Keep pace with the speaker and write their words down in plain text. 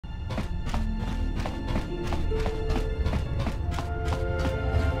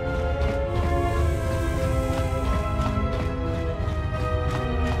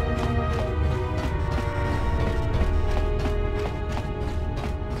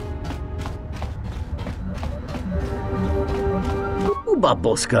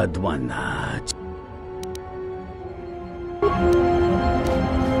baboska dwanat.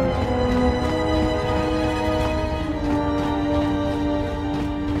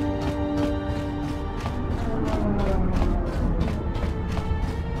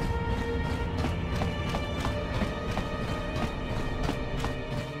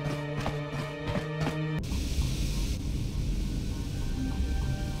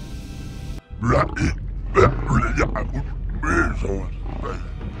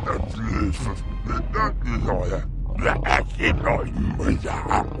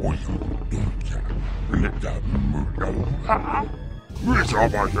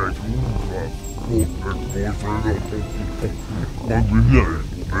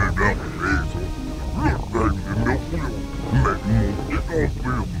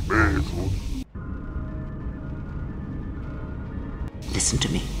 Listen to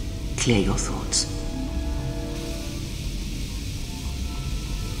me. Clear your thoughts.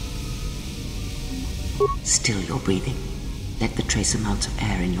 Still your breathing. Let the trace amounts of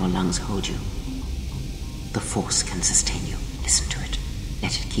air in your lungs hold you. The Force can sustain you. Listen to it.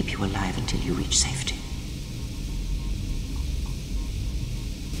 Let it keep you alive until you reach safety.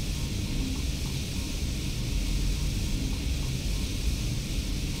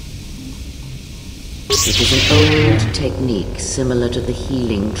 It is an old technique similar to the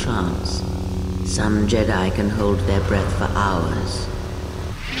healing trance. Some Jedi can hold their breath for hours,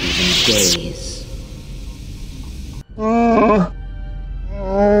 even days.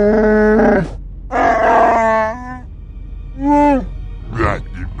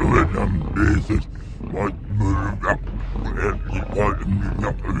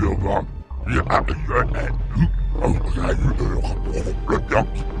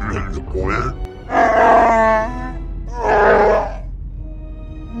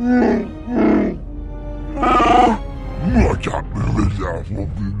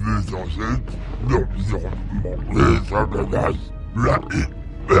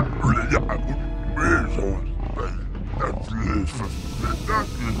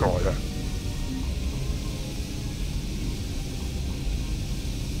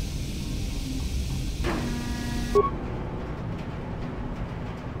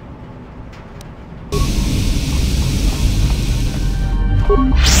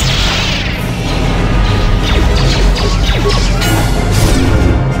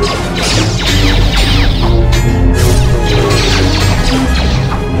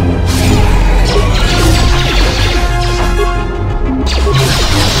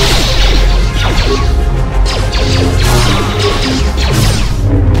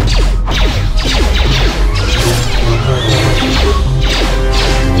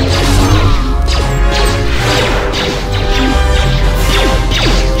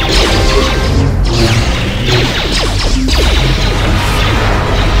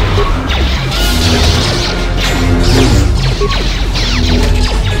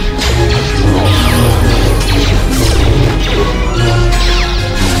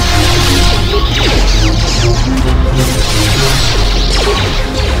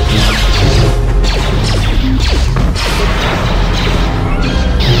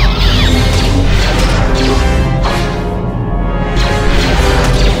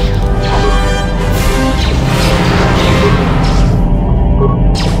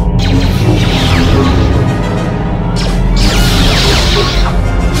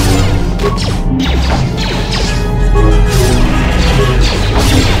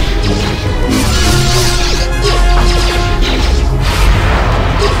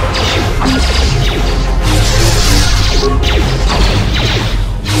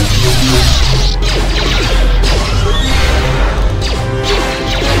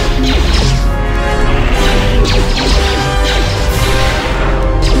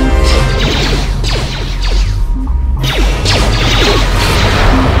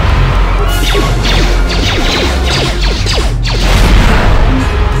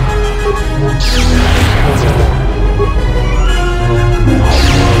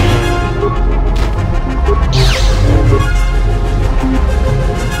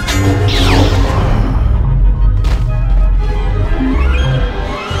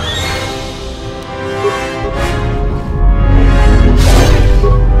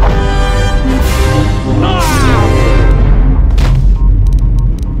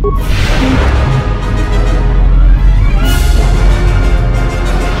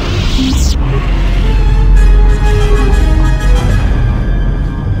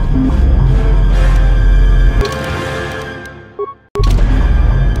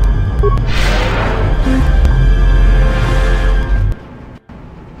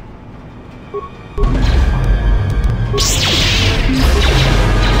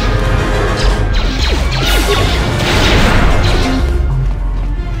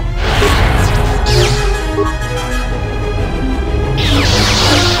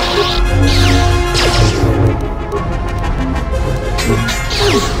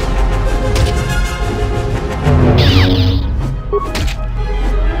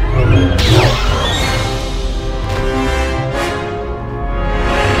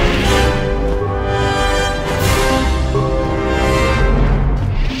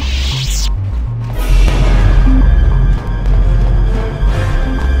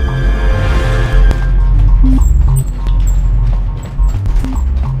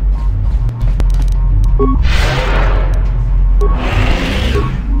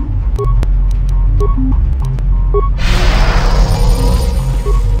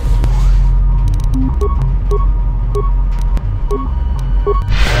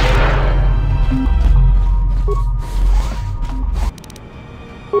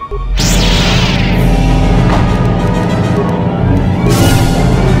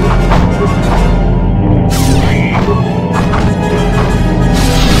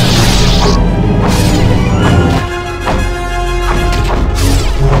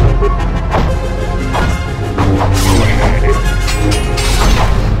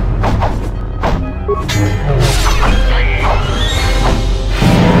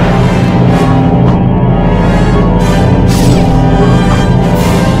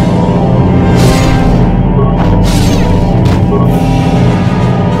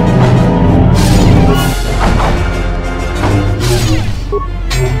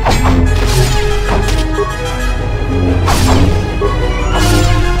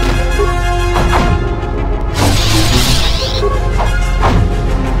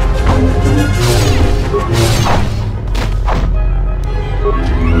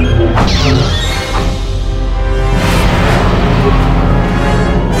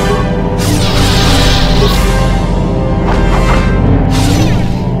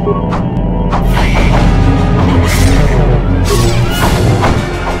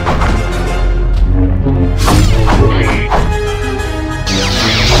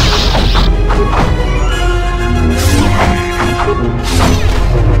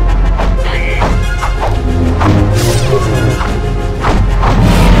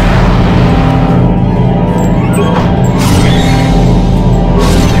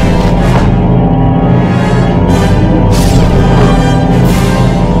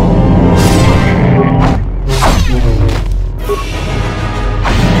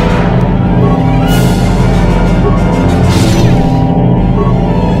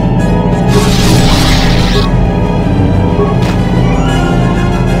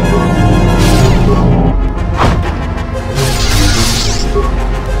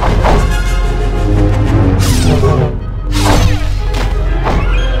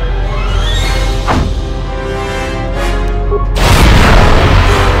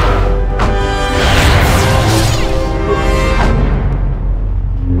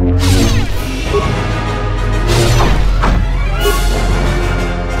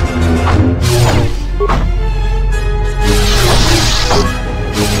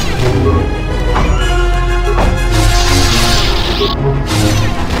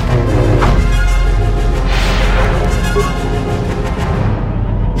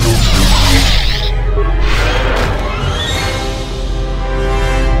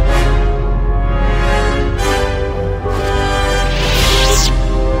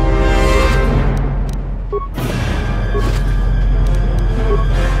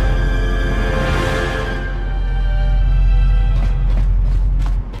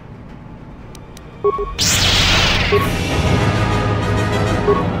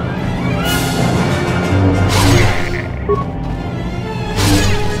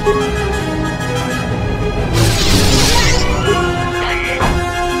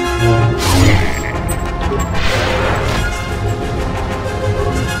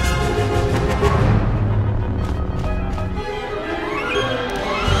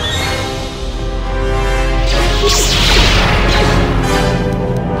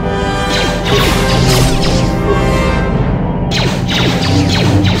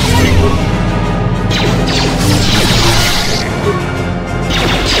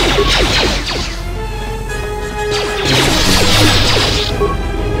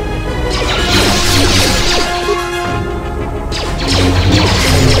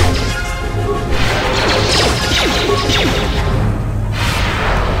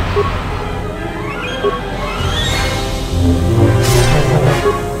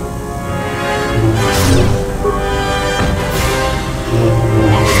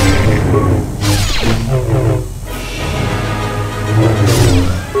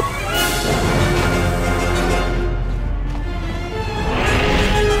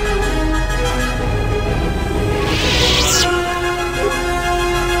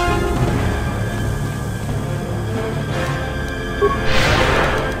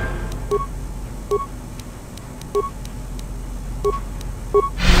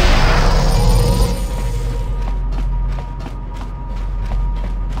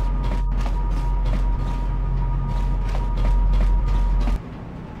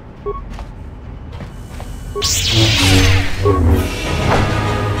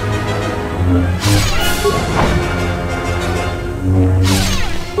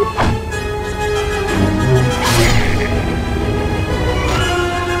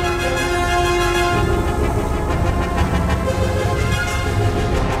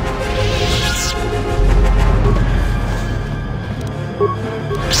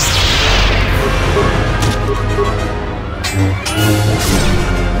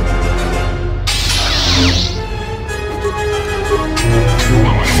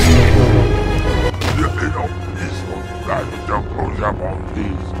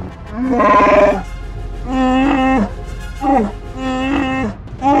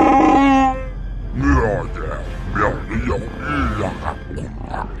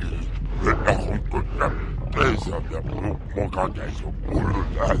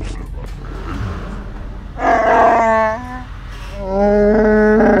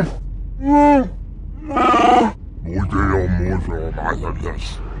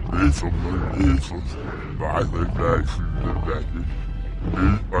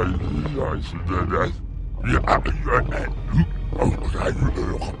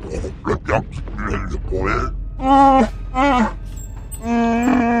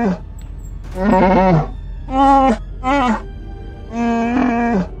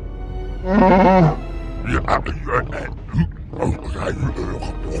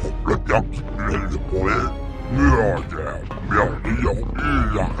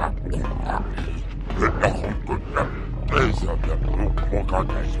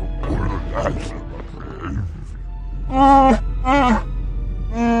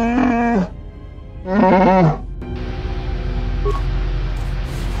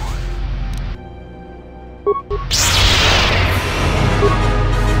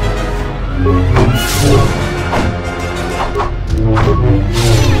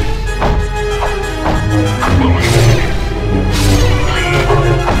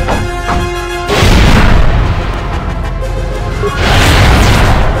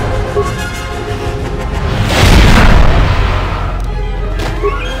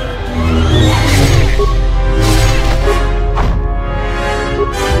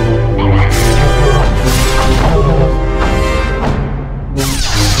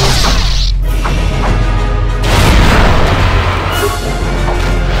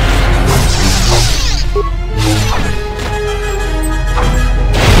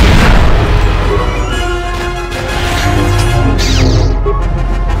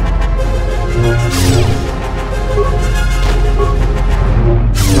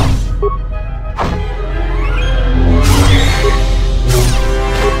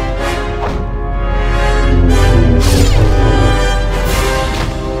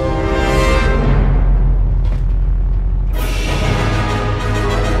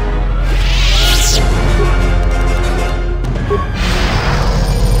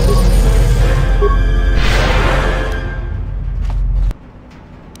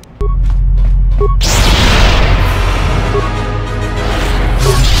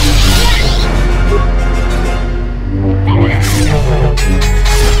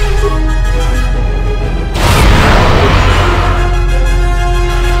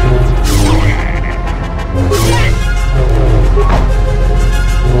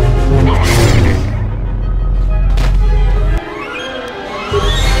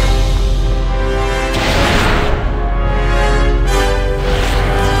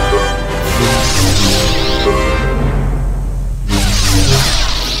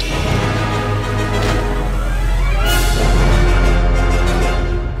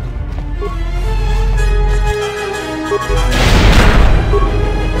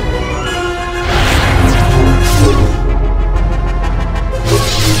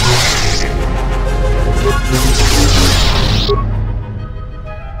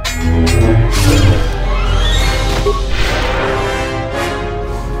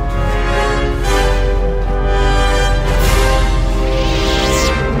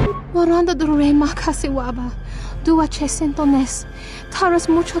 Kasiwaba, dua centones, taras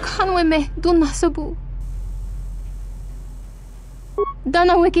mucho canweme, dunasabu.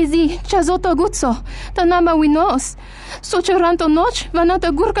 Dana wikizi, chazoto gutso, tanama winos, sochoranto noch,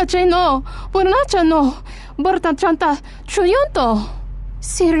 vanata gurka cheno, pornacha no, borta chanta chuyonto.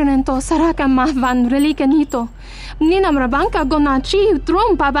 Sirento saraka ma van relicanito, ninam rabanka gonachi,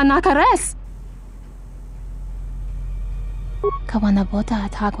 drum baba nakares. Kawanabota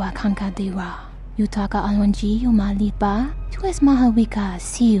atagwa kanka diwa. Yutaka alwanji umalipa, tues mahawika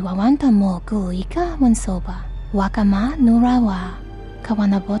si wawanta mo ika wansoba. Wakama nurawa,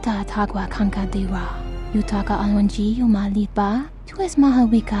 kawanabota atagwa kanka diwa. Yutaka alwanji umalipa, tues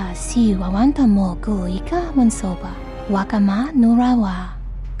mahawika si wawanta mo ika wansoba. Wakama nurawa.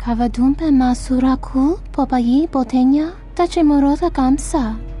 Kavadumpe masuraku popayi botenya, tachimorota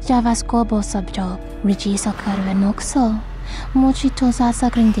kamsa. Javaskobo subjob, rijiso karvenokso, mochitosa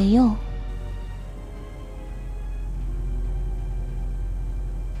sagrindeyo.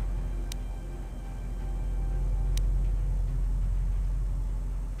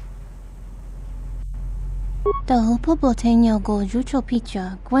 The Upobotenyo go Jucho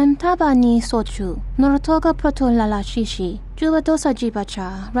Picha, Gwen Tabani Sochu, Norotoga Proto Lala Shishi, Jubadosa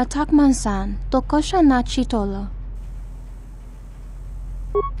Jibacha, Ratakman-san, Tokosha na Chitolo.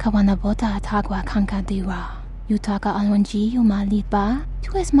 Kawanabota Atagwa Kankadiwa, Yutaka Alwanji Umaliba,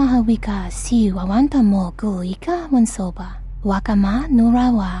 Tues Mahawika, Si Wawanta Mo Go Ika Wansoba, Wakama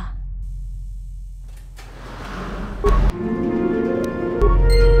Nurawa.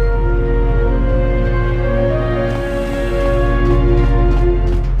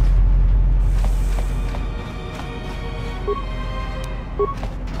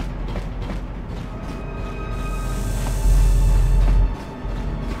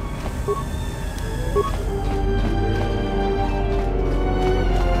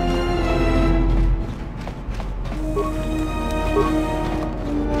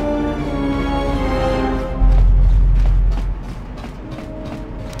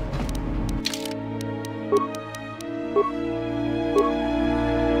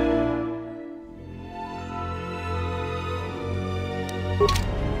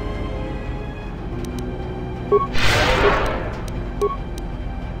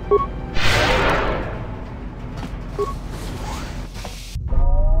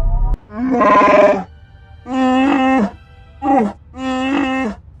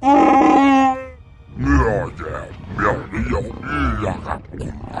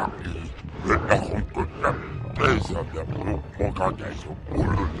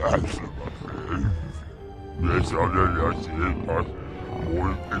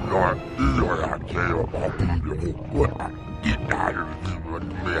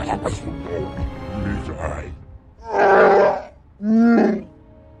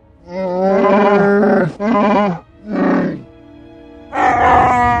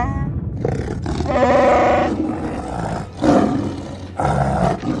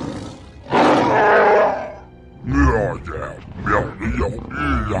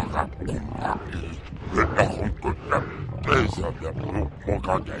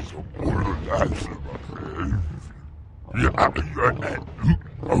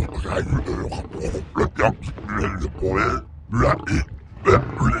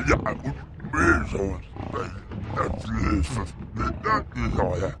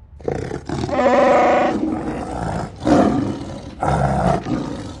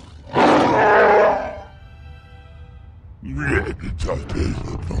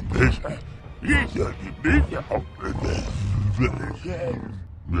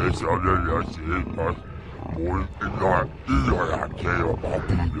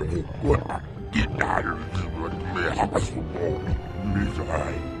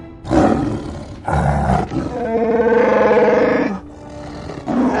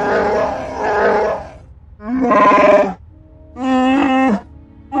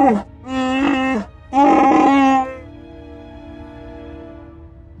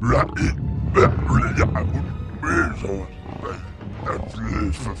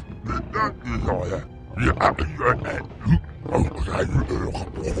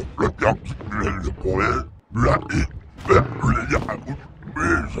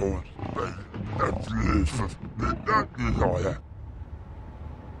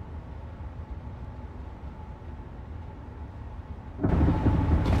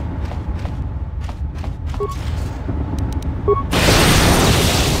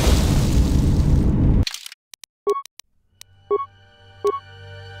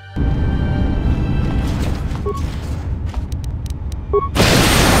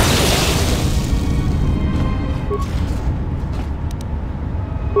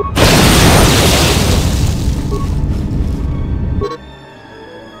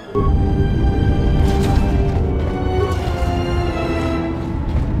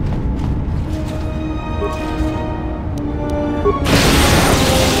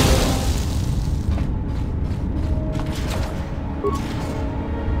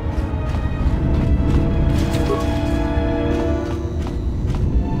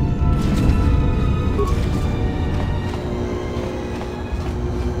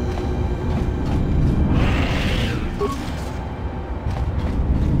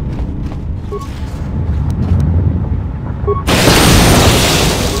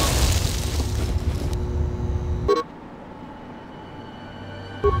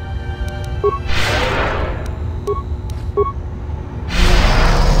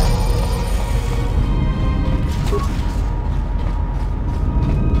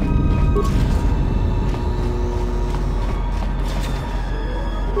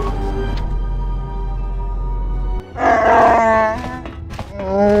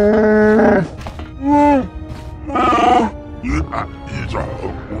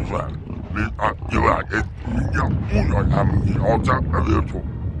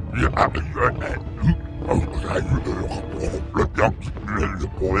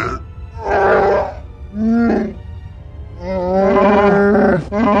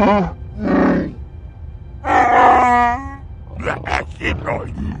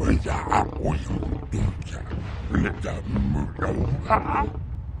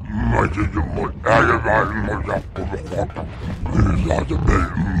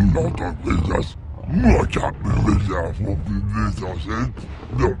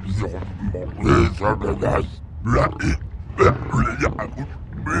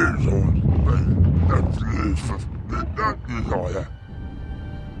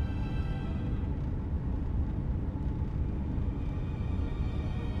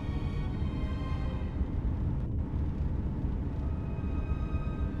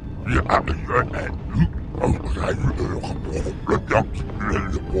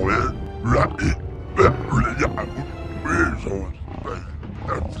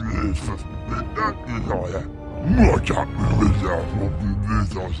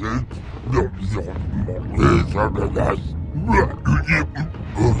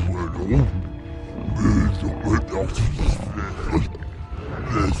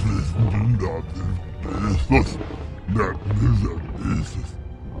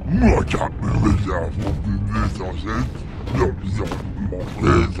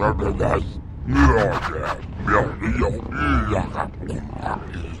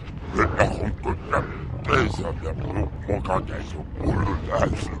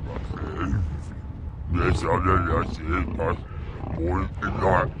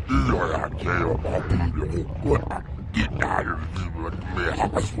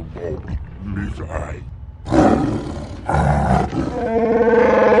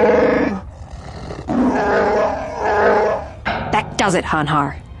 That does it,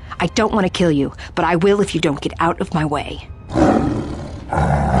 Hanhar. I don't want to kill you, but I will if you don't get out of my way.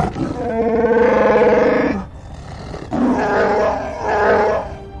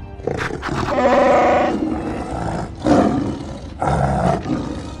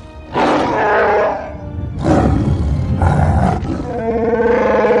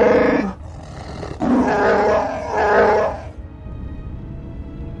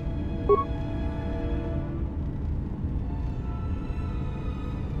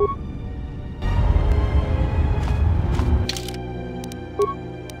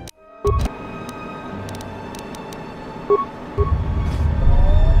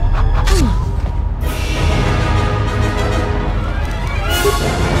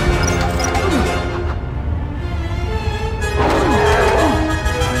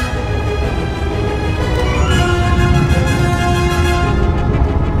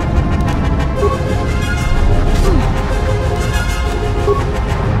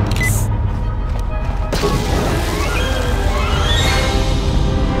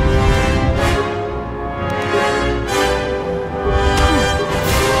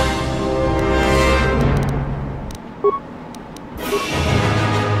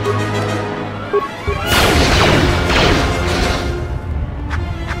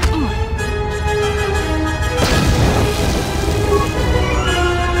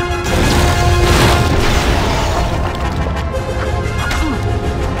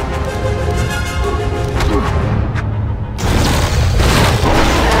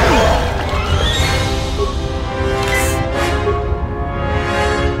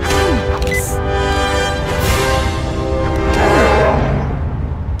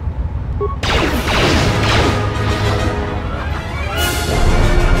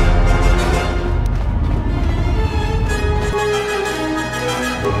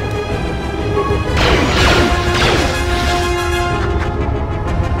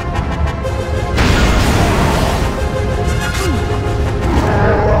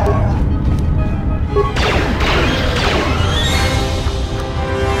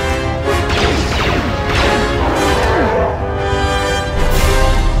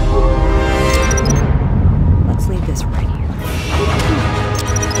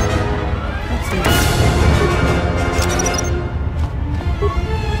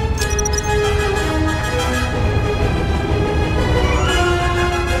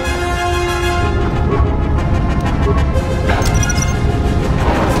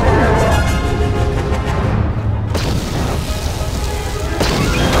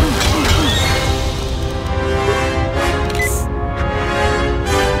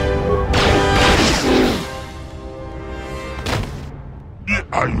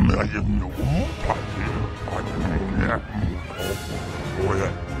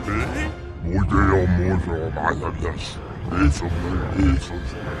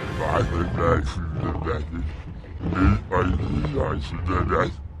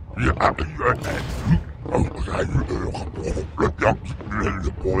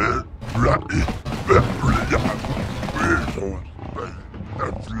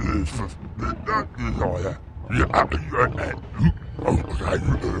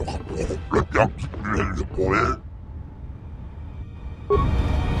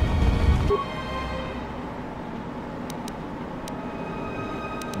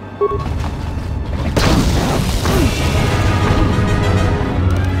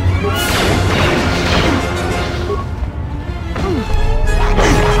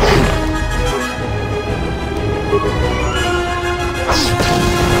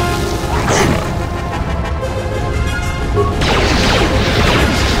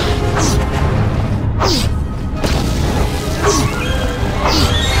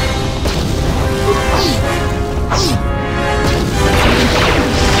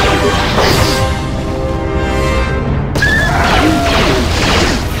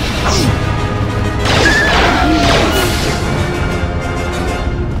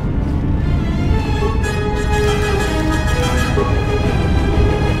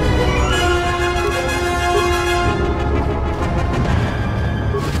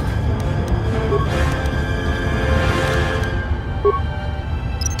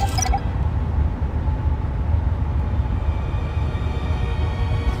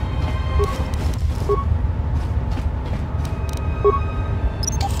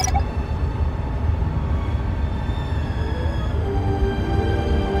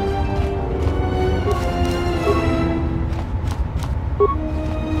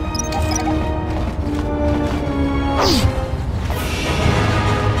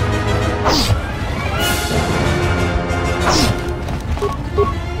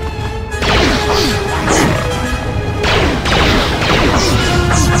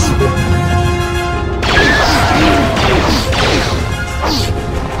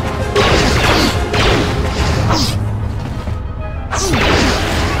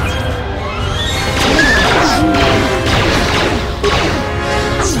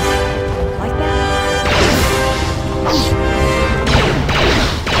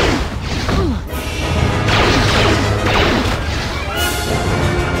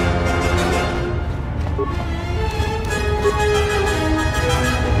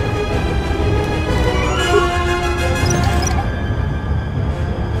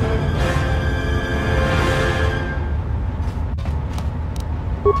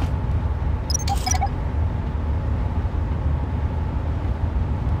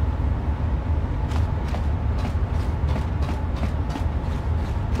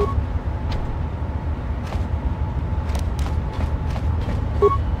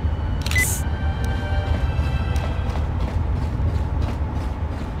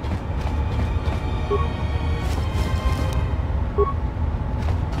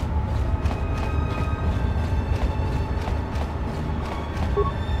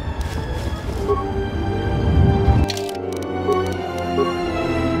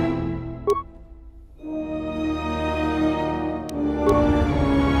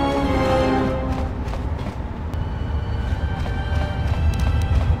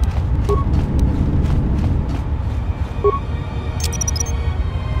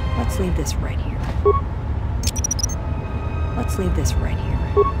 leave this right here. Let's leave this right here.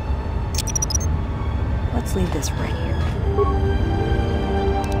 Let's leave this right here.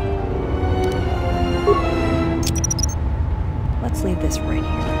 Let's leave this right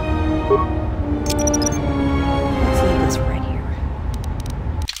here. Let's leave this right here.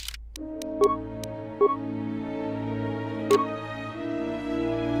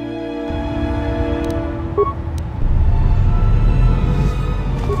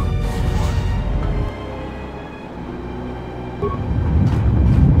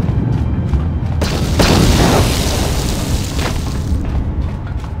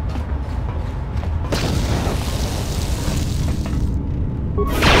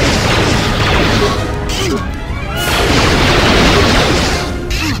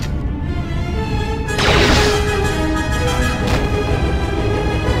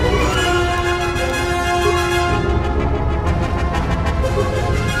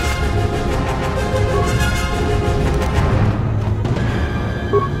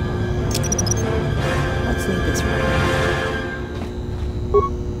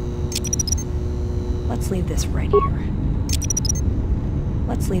 Let's leave this right here.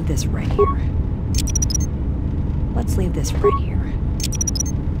 Let's leave this right here. Let's leave this right here.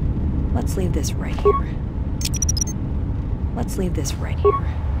 Let's leave this right here. Let's leave this right here.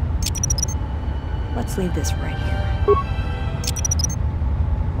 Let's leave this right here.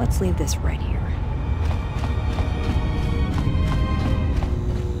 Let's leave this right here.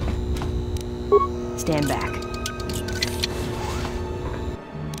 Stand back.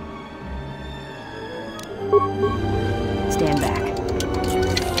 Stand back.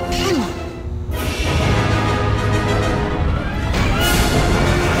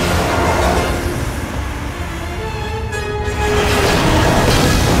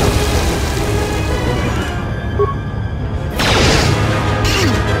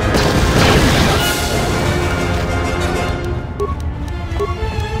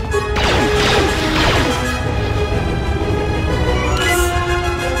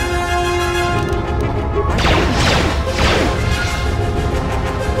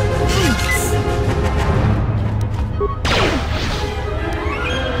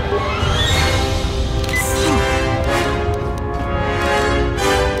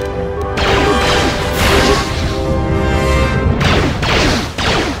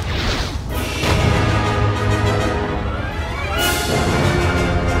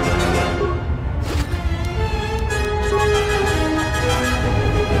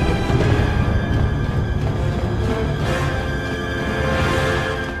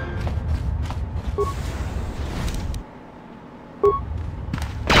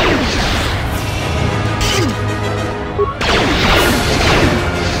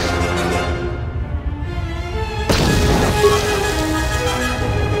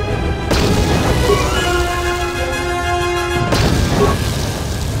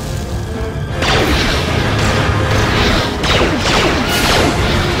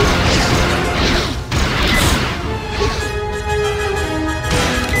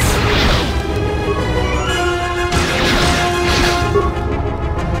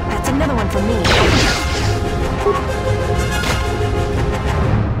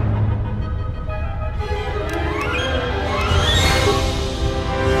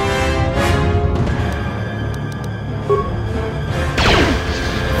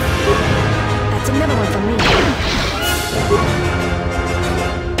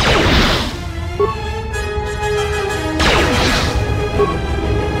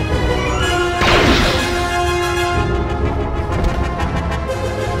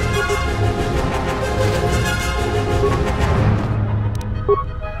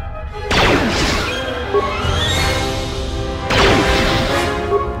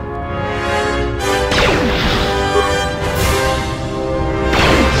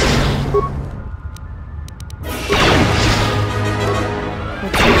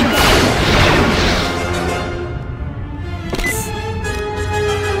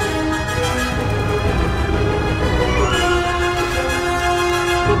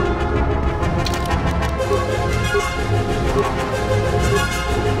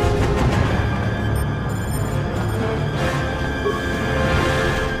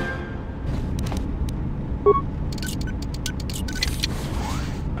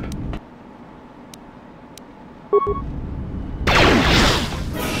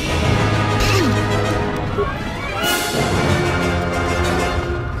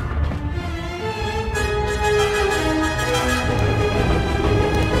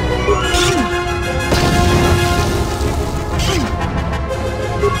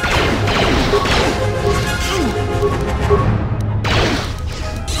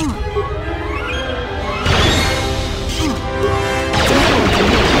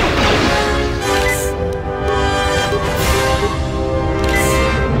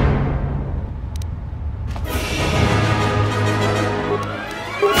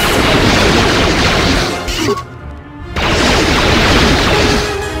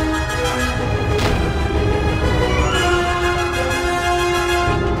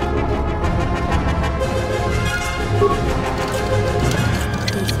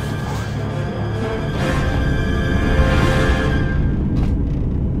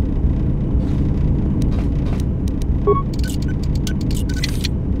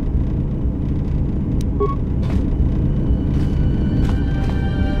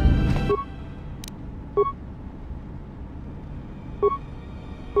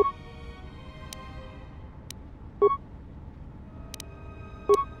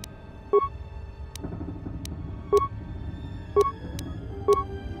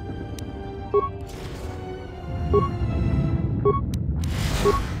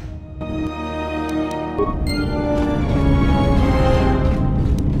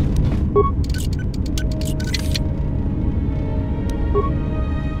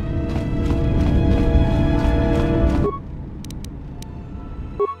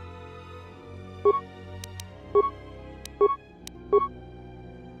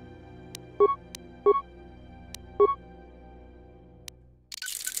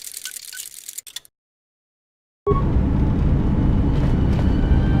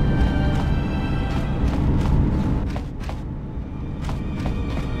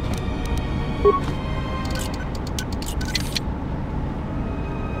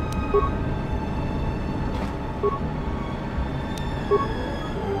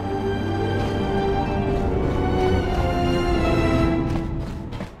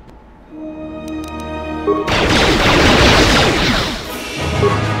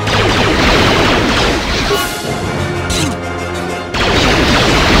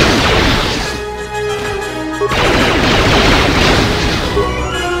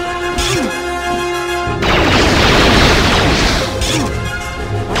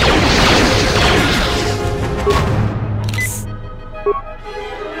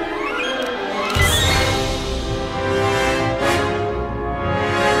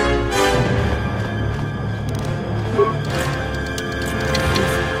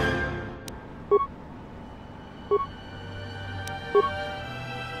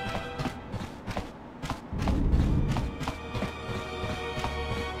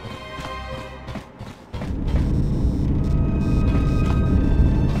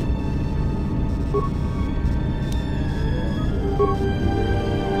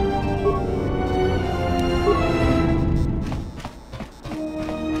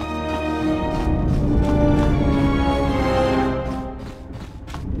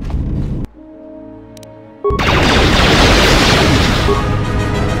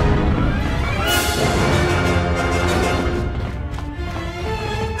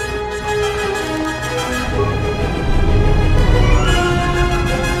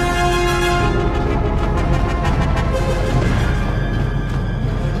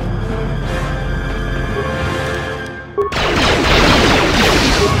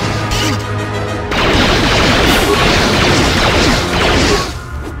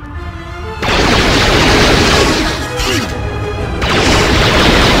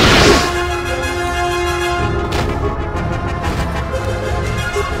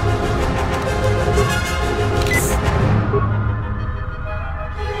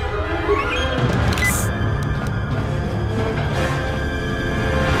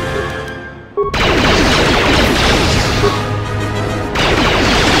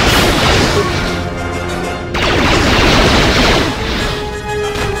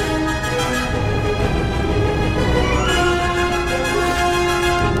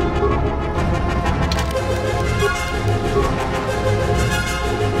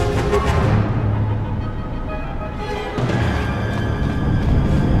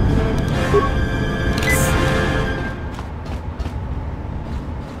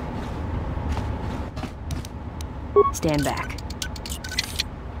 Stand back.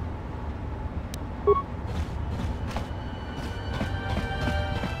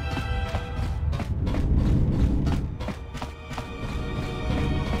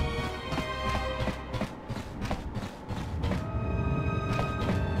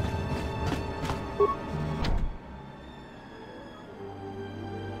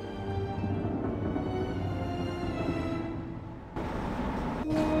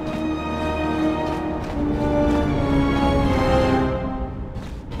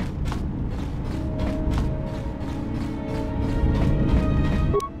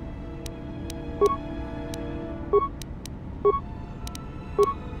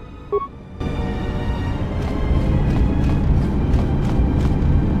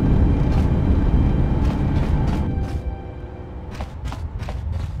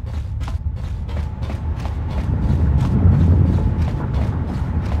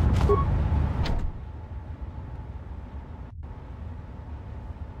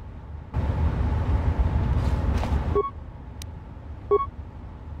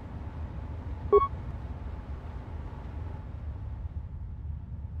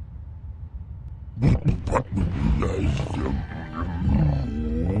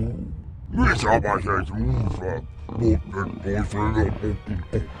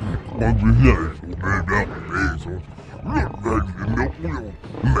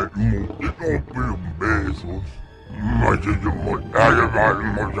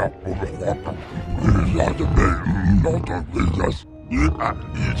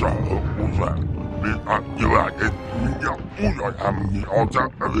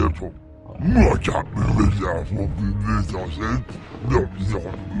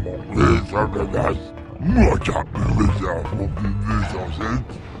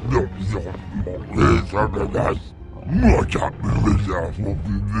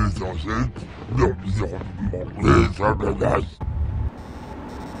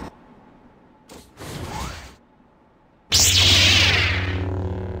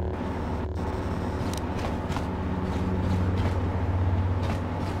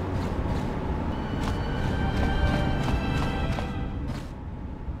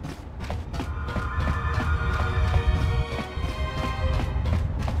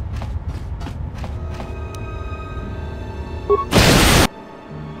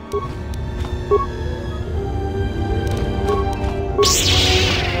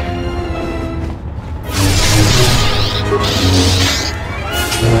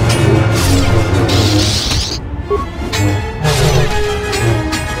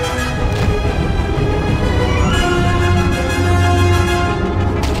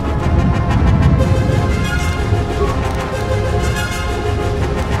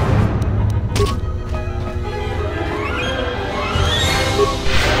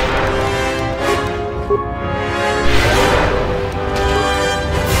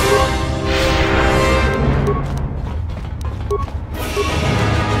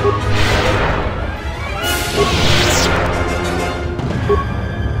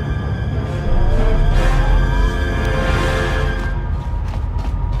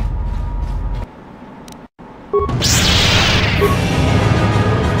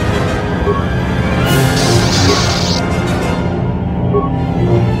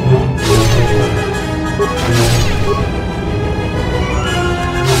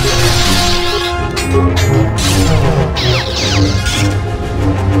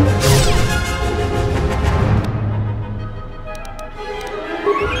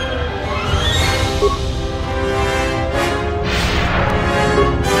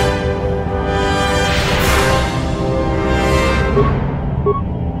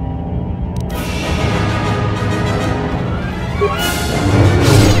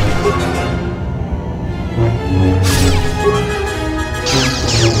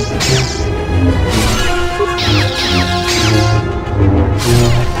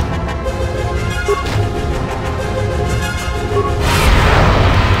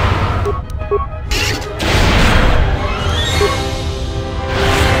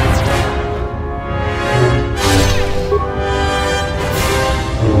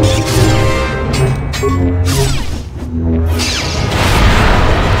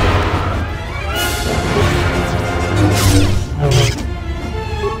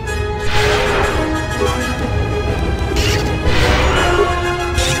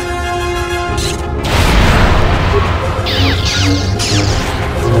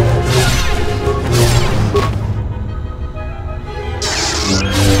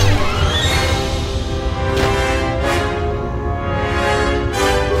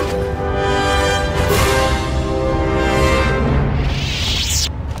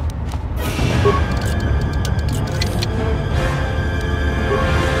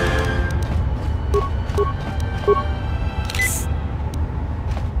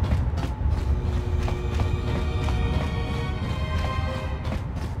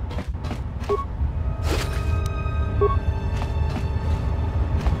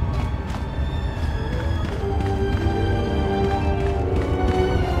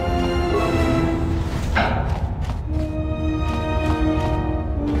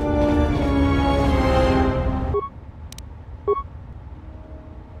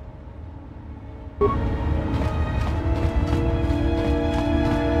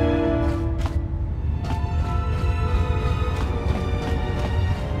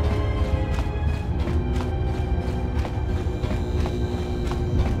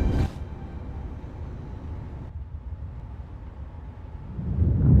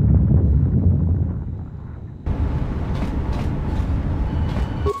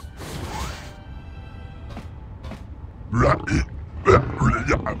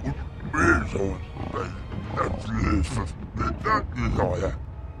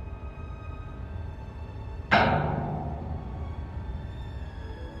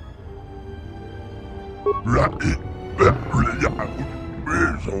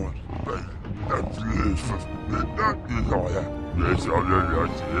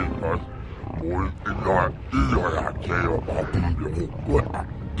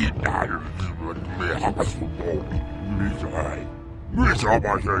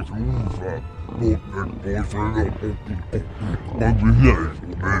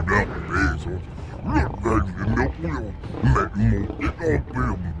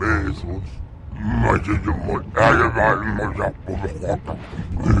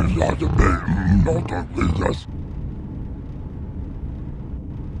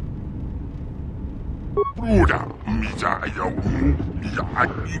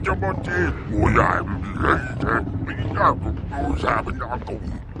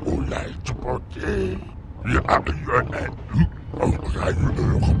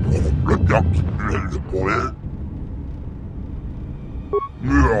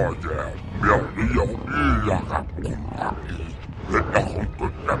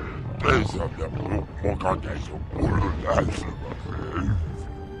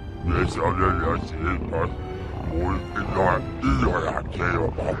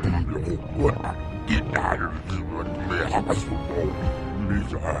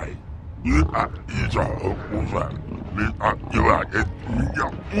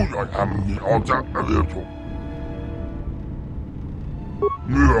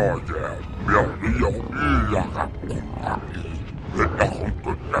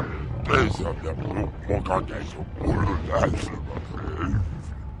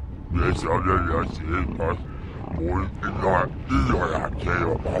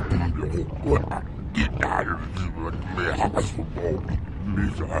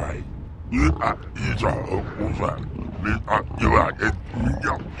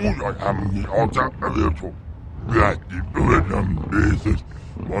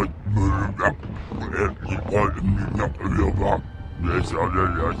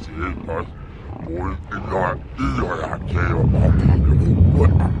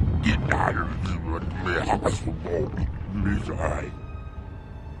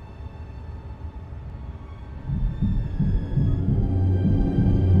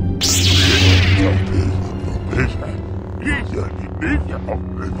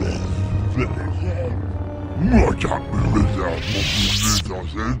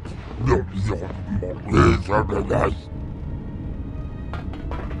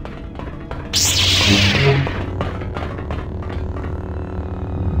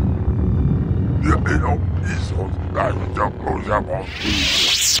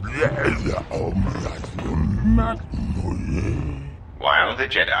 While the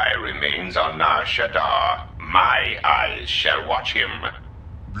Jedi remains on Nar Shaddaa, my eyes shall watch him.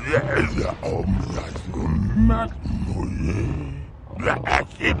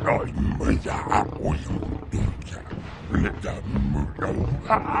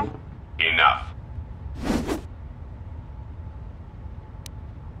 Enough.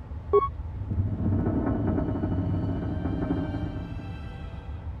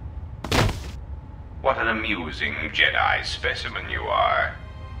 What an amusing Jedi specimen you are.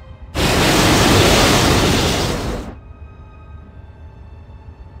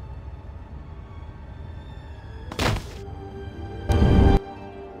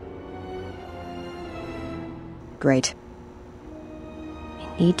 Great.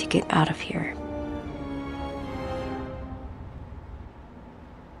 I need to get out of here.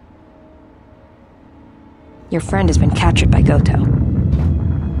 Your friend has been captured by Goto.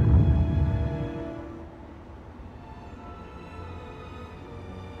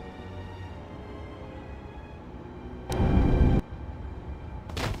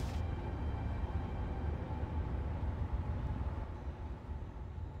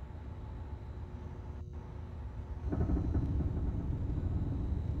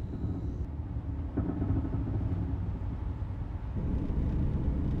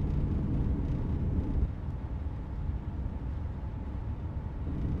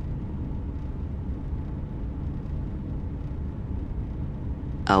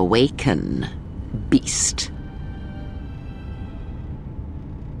 Awaken, beast.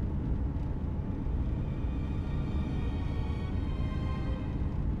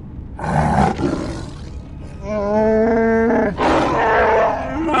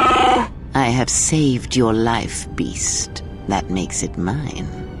 I have saved your life, beast. That makes it mine.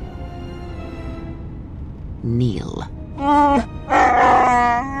 Kneel.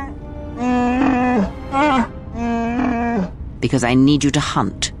 Because I need you to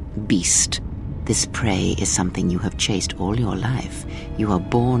hunt, beast. This prey is something you have chased all your life. You are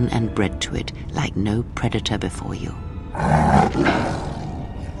born and bred to it, like no predator before you.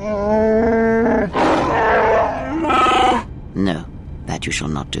 No, that you shall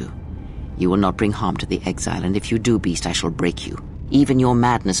not do. You will not bring harm to the exile, and if you do, beast, I shall break you. Even your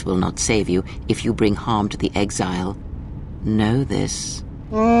madness will not save you if you bring harm to the exile. Know this.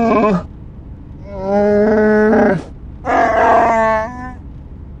 Oh,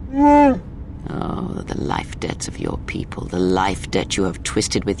 the life debts of your people, the life debt you have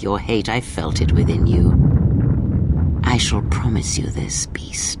twisted with your hate. I felt it within you. I shall promise you this,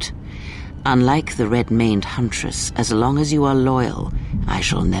 beast. Unlike the red-maned huntress, as long as you are loyal, I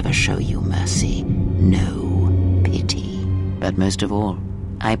shall never show you mercy. No pity. But most of all,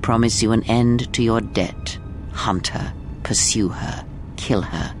 I promise you an end to your debt. Hunt her, pursue her, kill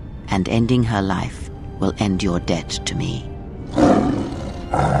her, and ending her life will end your debt to me.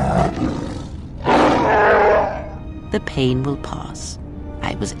 The pain will pass.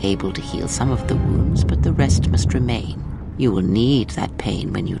 I was able to heal some of the wounds, but the rest must remain. You will need that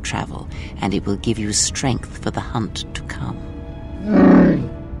pain when you travel, and it will give you strength for the hunt to come.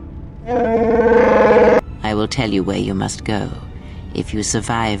 I will tell you where you must go. If you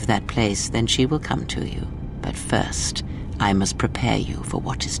survive that place, then she will come to you. But first, I must prepare you for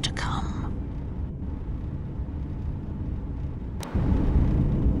what is to come.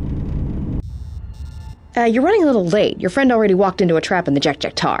 You're running a little late. Your friend already walked into a trap in the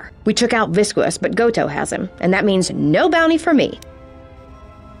Jek-Jek-Tar. We took out Visquous, but Goto has him, and that means no bounty for me.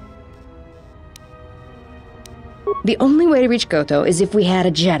 The only way to reach Goto is if we had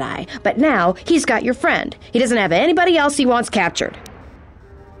a Jedi, but now he's got your friend. He doesn't have anybody else he wants captured.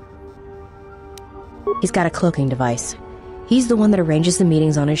 He's got a cloaking device. He's the one that arranges the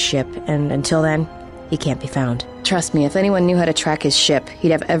meetings on his ship, and until then, he can't be found. Trust me, if anyone knew how to track his ship,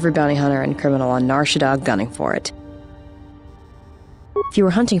 he'd have every bounty hunter and criminal on Nar Shaddaa gunning for it. If you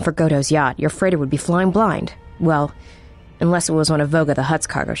were hunting for Goto's yacht, your freighter would be flying blind. Well, unless it was one of Voga the Hutt's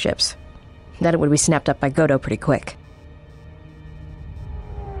cargo ships. Then it would be snapped up by Goto pretty quick.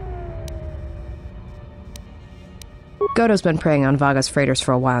 Goto's been preying on Vaga's freighters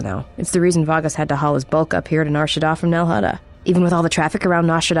for a while now. It's the reason Vaga's had to haul his bulk up here to Nar Shaddaa from Nal Hutta. Even with all the traffic around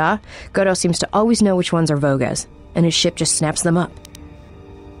Nar Shaddaa, Goto seems to always know which ones are Voga's, and his ship just snaps them up.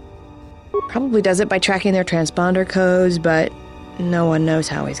 Probably does it by tracking their transponder codes, but no one knows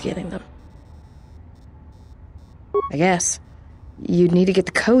how he's getting them. I guess. You'd need to get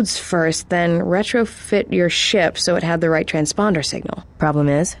the codes first, then retrofit your ship so it had the right transponder signal. Problem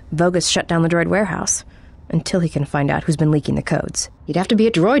is, Voga's shut down the droid warehouse. Until he can find out who's been leaking the codes. You'd have to be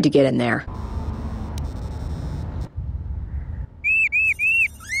a droid to get in there.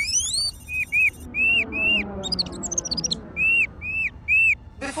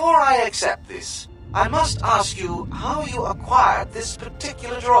 Before I accept this, I must ask you how you acquired this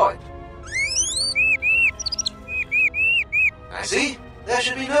particular droid. I see. There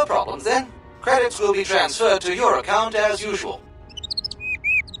should be no problems then. Credits will be transferred to your account as usual.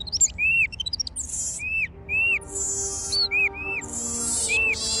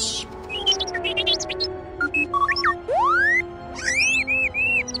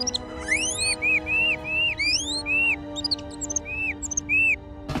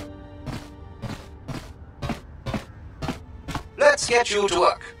 Let's get you to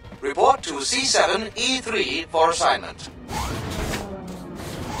work. Report to C7E3 for assignment.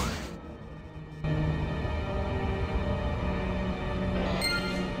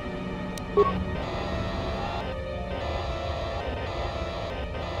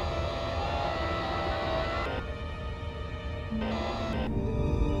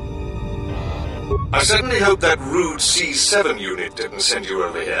 I certainly hope that rude C7 unit didn't send you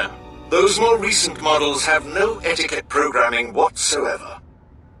over here. Those more recent models have no etiquette programming whatsoever.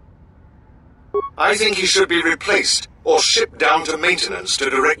 I think he should be replaced, or shipped down to maintenance to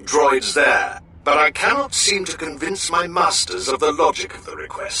direct droids there, but I cannot seem to convince my masters of the logic of the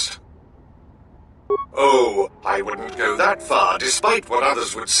request. Oh, I wouldn't go that far, despite what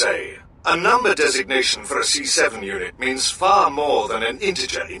others would say. A number designation for a C7 unit means far more than an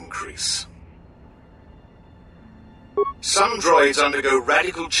integer increase. Some droids undergo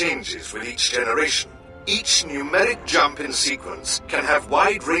radical changes with each generation. Each numeric jump in sequence can have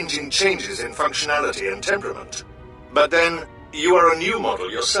wide-ranging changes in functionality and temperament. But then, you are a new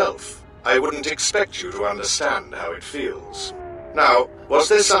model yourself. I wouldn't expect you to understand how it feels. Now, was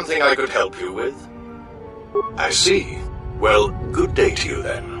there something I could help you with? I see. Well, good day to you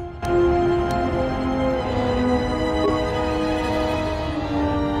then.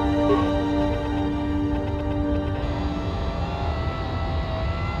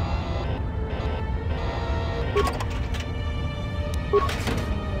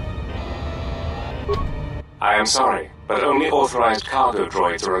 I am sorry, but only authorized cargo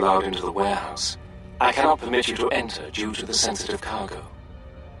droids are allowed into the warehouse. I cannot permit you to enter due to the sensitive cargo.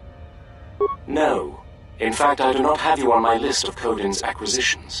 No. In fact, I do not have you on my list of Codin's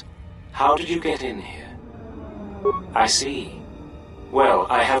acquisitions. How did you get in here? I see. Well,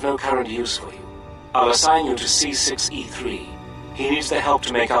 I have no current use for you. I'll assign you to C6E3. He needs the help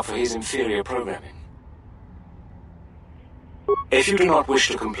to make up for his inferior programming. If you do not wish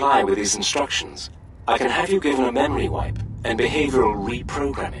to comply with these instructions, I can have you given a memory wipe and behavioral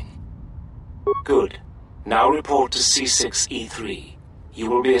reprogramming. Good. Now report to C6E3. You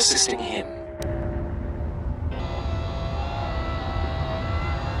will be assisting him.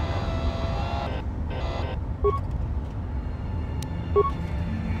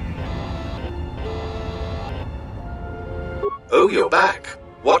 Oh, you're back.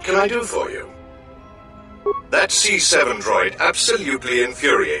 What can I do for you? That C7 droid absolutely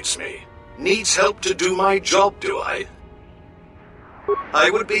infuriates me. Needs help to do my job, do I?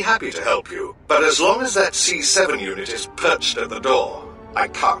 I would be happy to help you, but as long as that C7 unit is perched at the door, I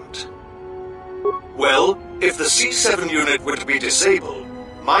can't. Well, if the C7 unit were to be disabled,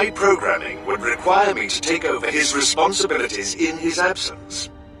 my programming would require me to take over his responsibilities in his absence.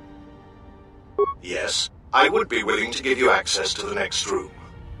 Yes, I would be willing to give you access to the next room.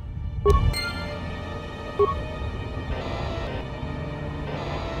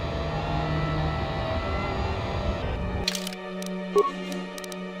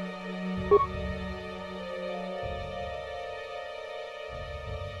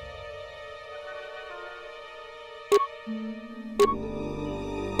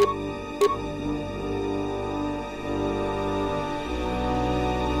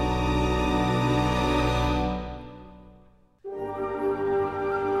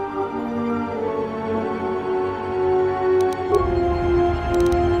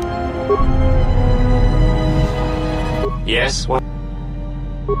 Yes? What?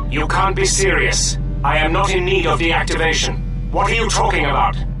 You can't be serious. I am not in need of deactivation. What are you talking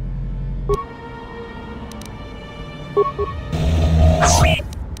about?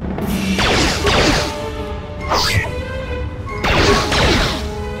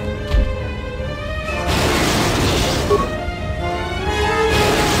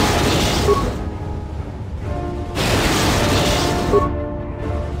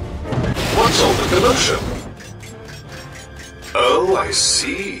 What's all the commotion? Oh, I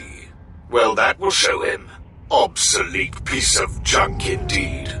see. Well, that will show him. Obsolete piece of junk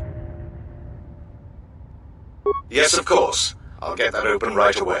indeed. Yes, of course. I'll get that open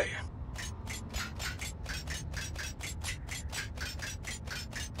right away.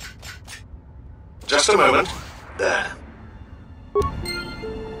 Just a moment. There.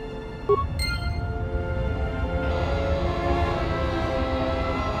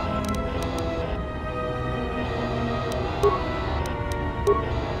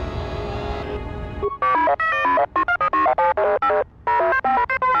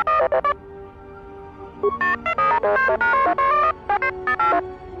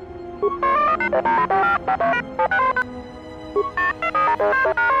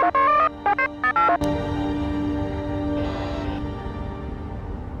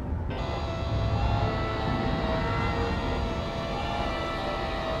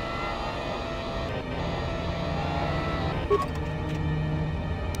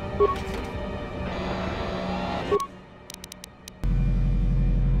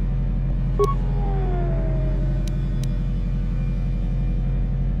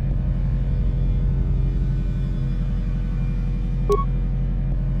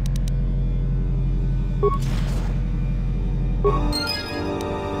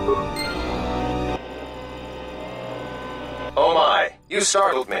 Oh my, you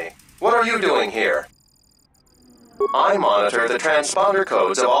startled me. What are you doing here? I monitor the transponder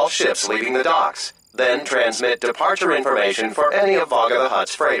codes of all ships leaving the docks, then transmit departure information for any of Vaga the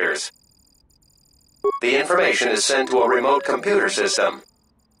Hutt's freighters. The information is sent to a remote computer system.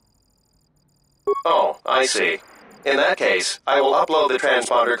 Oh, I see. In that case, I will upload the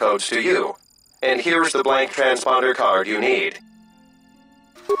transponder codes to you. And here's the blank transponder card you need.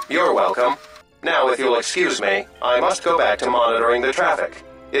 You're welcome. Now, if you'll excuse me, I must go back to monitoring the traffic.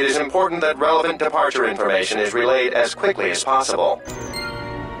 It is important that relevant departure information is relayed as quickly as possible.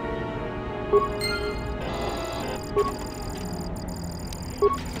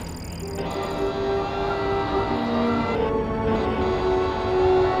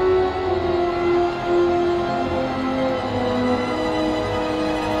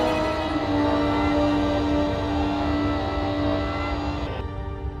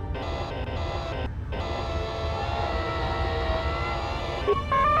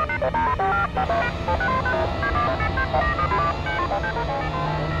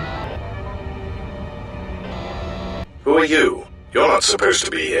 Who are you? You're not supposed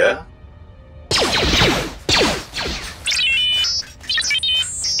to be here.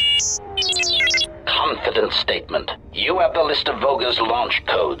 Confident statement. You have the list of Voga's launch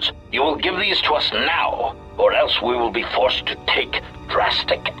codes. You will give these to us now, or else we will be forced to take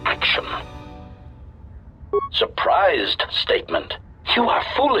drastic action. Surprised statement. You are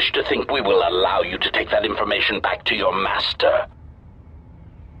foolish to think we will allow you to take that information back to your master.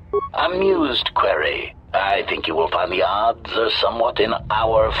 Amused query. I think you will find the odds are somewhat in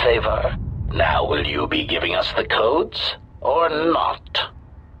our favor. Now will you be giving us the codes, or not?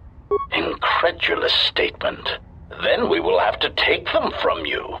 Incredulous statement. Then we will have to take them from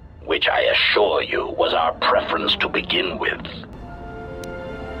you, which I assure you was our preference to begin with.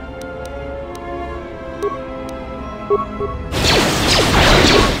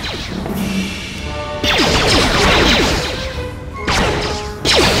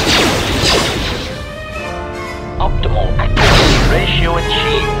 Optimal accuracy ratio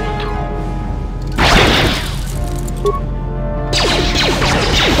achieved.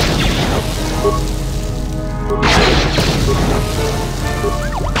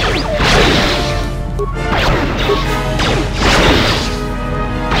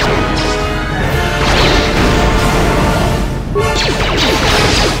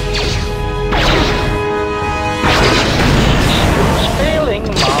 Failing,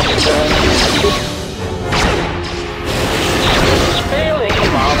 master. Failing,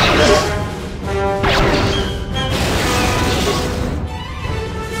 master.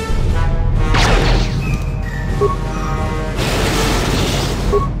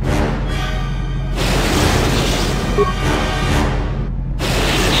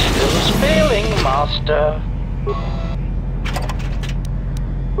 Systems failing, master.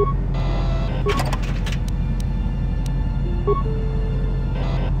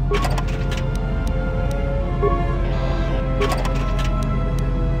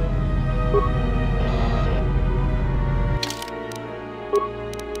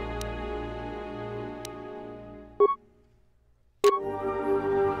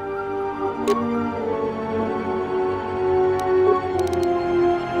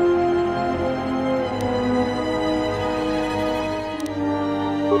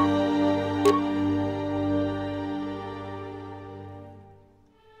 Wait!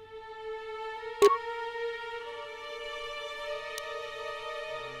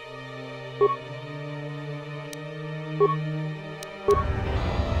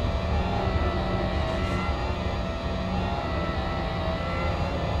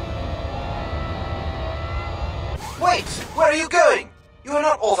 Where are you going? You are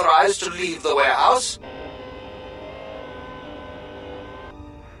not authorized to leave the warehouse.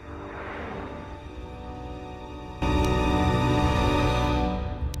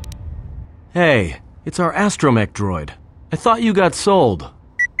 Hey, it's our astromech droid. I thought you got sold.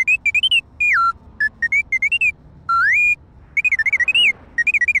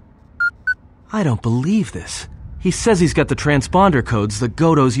 I don't believe this. He says he's got the transponder codes that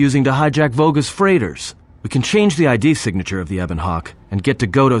Godo's using to hijack Voga's freighters. We can change the ID signature of the Ebon Hawk and get to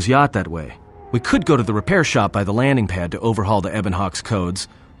Godo's yacht that way. We could go to the repair shop by the landing pad to overhaul the Ebon Hawk's codes.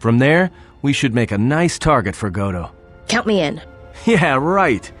 From there, we should make a nice target for Godo. Count me in. Yeah,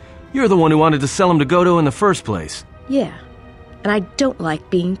 right. You're the one who wanted to sell him to Godo in the first place. Yeah. And I don't like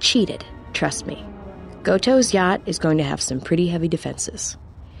being cheated. Trust me. Goto's yacht is going to have some pretty heavy defenses.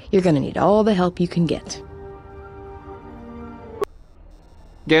 You're going to need all the help you can get.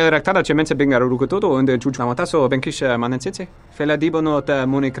 Geraktada cemense bengar rukutodo und jujuamataso benkisha manensitse. Fela dibono ta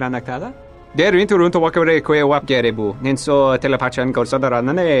munikranaktada. Der inturunto wakare kwe wap gerebu. Nenso telepachan gorsadara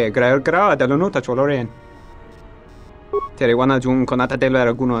nane gra dalonota choloren. Terewana jun konata della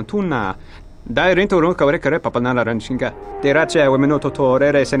raguno tuna. Dai rinturun kawre kare papanala ranshinga. Derace wemenoto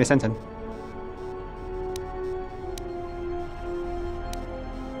torere senesenten.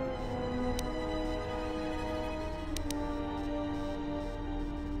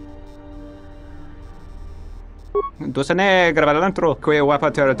 Dosane gravalantro kwe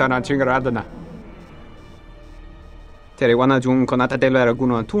wapater dana chingaradana. Terewana jun konata della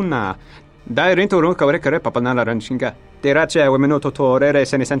raguno tuna. Dai rinturun kawre kare papanala ranshinga. Derace wemenoto torere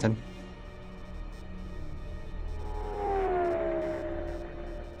senesenten.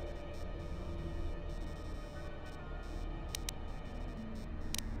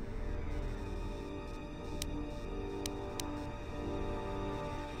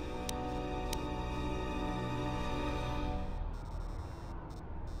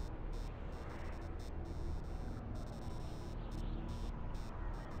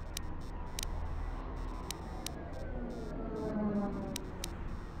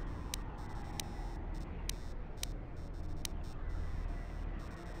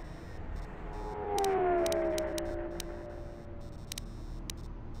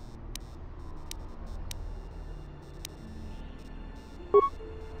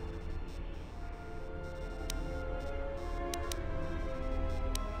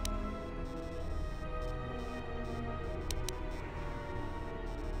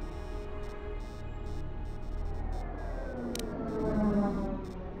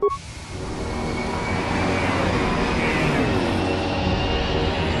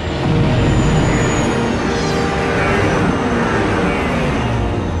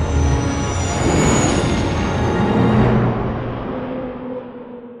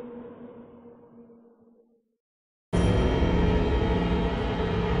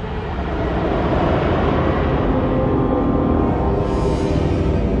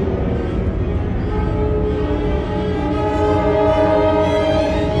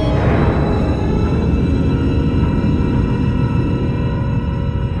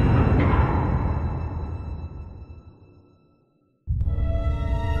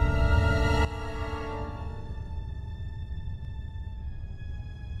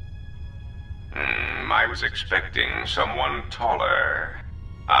 I was expecting someone taller.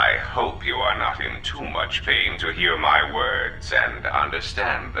 I hope you are not in too much pain to hear my words and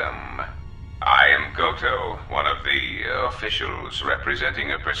understand them. I am Goto, one of the officials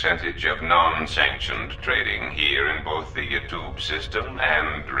representing a percentage of non-sanctioned trading here in both the YouTube system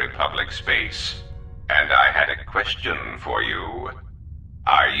and Republic space. And I had a question for you.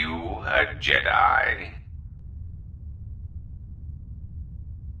 Are you a Jedi?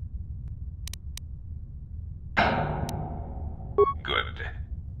 Good.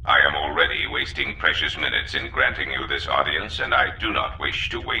 I am already wasting precious minutes in granting you this audience, and I do not wish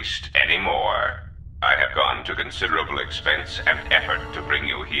to waste any more. I have gone to considerable expense and effort to bring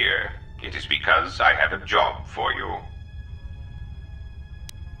you here. It is because I have a job for you.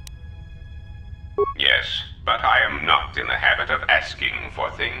 Yes, but I am not in the habit of asking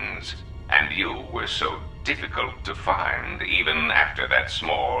for things, and you were so difficult to find even after that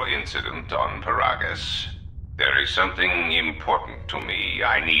small incident on Paragus. There is something important to me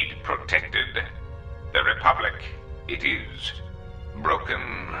I need protected. The Republic, it is. Broken.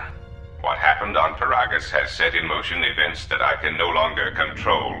 What happened on Paragus has set in motion events that I can no longer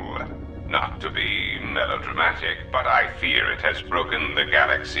control. Not to be melodramatic, but I fear it has broken the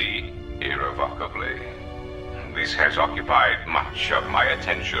galaxy irrevocably. This has occupied much of my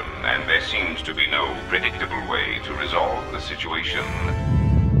attention, and there seems to be no predictable way to resolve the situation.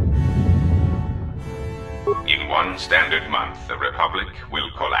 In one standard month, the Republic will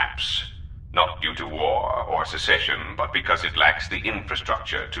collapse. Not due to war or secession, but because it lacks the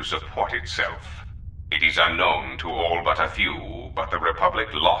infrastructure to support itself. It is unknown to all but a few, but the Republic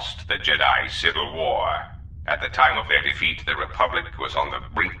lost the Jedi Civil War. At the time of their defeat, the Republic was on the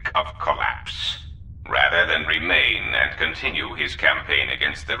brink of collapse. Rather than remain and continue his campaign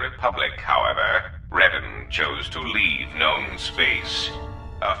against the Republic, however, Revan chose to leave known space.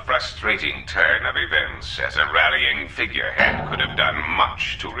 A frustrating turn of events, as a rallying figurehead could have done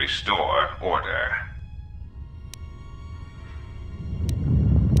much to restore order.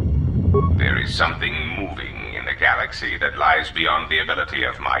 There is something moving in the galaxy that lies beyond the ability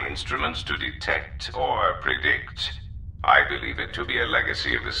of my instruments to detect or predict. I believe it to be a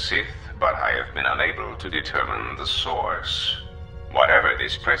legacy of the Sith, but I have been unable to determine the source. Whatever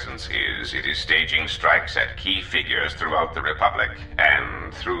this presence is, it is staging strikes at key figures throughout the Republic,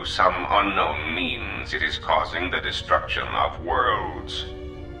 and through some unknown means, it is causing the destruction of worlds.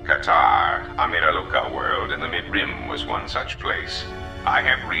 Qatar, a Miraluka world in the Mid-Rim, was one such place. I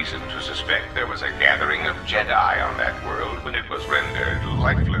have reason to suspect there was a gathering of Jedi on that world when it was rendered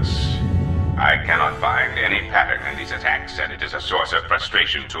lifeless. I cannot find any pattern in these attacks, and it is a source of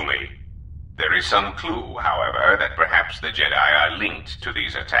frustration to me. There is some clue, however, that perhaps the Jedi are linked to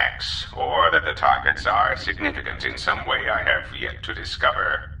these attacks, or that the targets are significant in some way I have yet to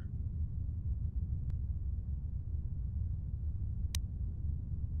discover.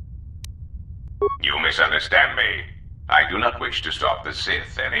 You misunderstand me. I do not wish to stop the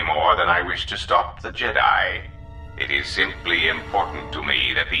Sith any more than I wish to stop the Jedi. It is simply important to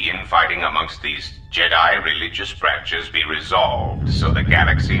me that the infighting amongst these Jedi religious branches be resolved so the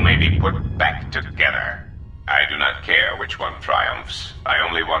galaxy may be put back together. I do not care which one triumphs. I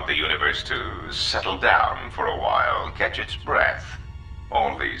only want the universe to settle down for a while, catch its breath.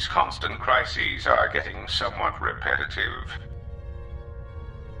 All these constant crises are getting somewhat repetitive.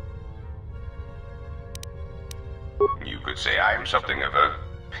 You could say I am something of a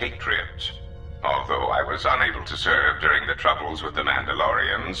patriot. Although I was unable to serve during the troubles with the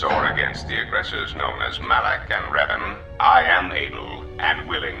Mandalorians or against the aggressors known as Malak and Revan, I am able and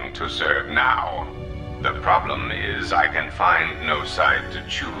willing to serve now. The problem is I can find no side to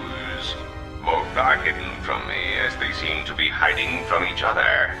choose. Both are hidden from me as they seem to be hiding from each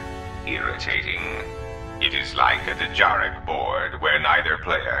other. Irritating. It is like a Dejaric board where neither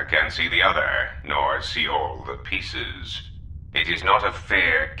player can see the other, nor see all the pieces. It is not a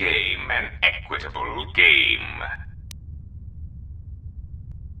fair game, an equitable game.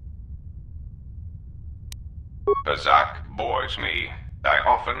 Bazak bores me. I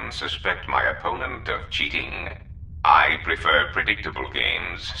often suspect my opponent of cheating. I prefer predictable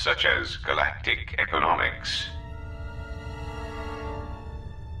games, such as galactic economics.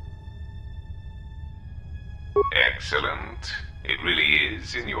 Excellent. It really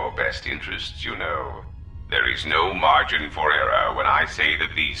is in your best interests, you know. There is no margin for error when I say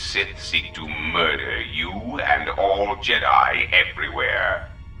that these Sith seek to murder you and all Jedi everywhere.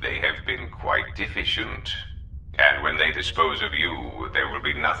 They have been quite deficient. And when they dispose of you, there will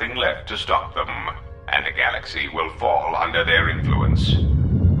be nothing left to stop them, and the galaxy will fall under their influence.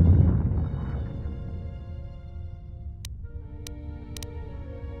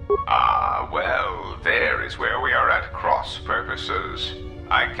 Ah, well, there is where we are at cross purposes.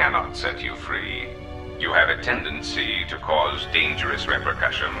 I cannot set you free. You have a tendency to cause dangerous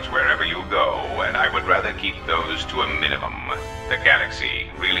repercussions wherever you go, and I would rather keep those to a minimum. The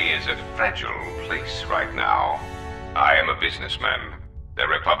galaxy really is a fragile place right now. I am a businessman. The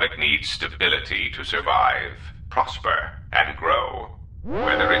Republic needs stability to survive, prosper, and grow.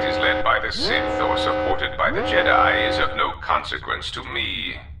 Whether it is led by the Sith or supported by the Jedi is of no consequence to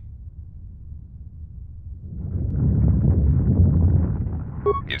me.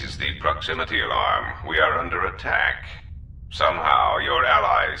 It is the proximity alarm. We are under attack. Somehow your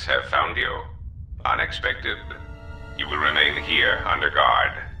allies have found you. Unexpected. You will remain here under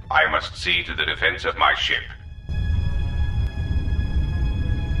guard. I must see to the defense of my ship.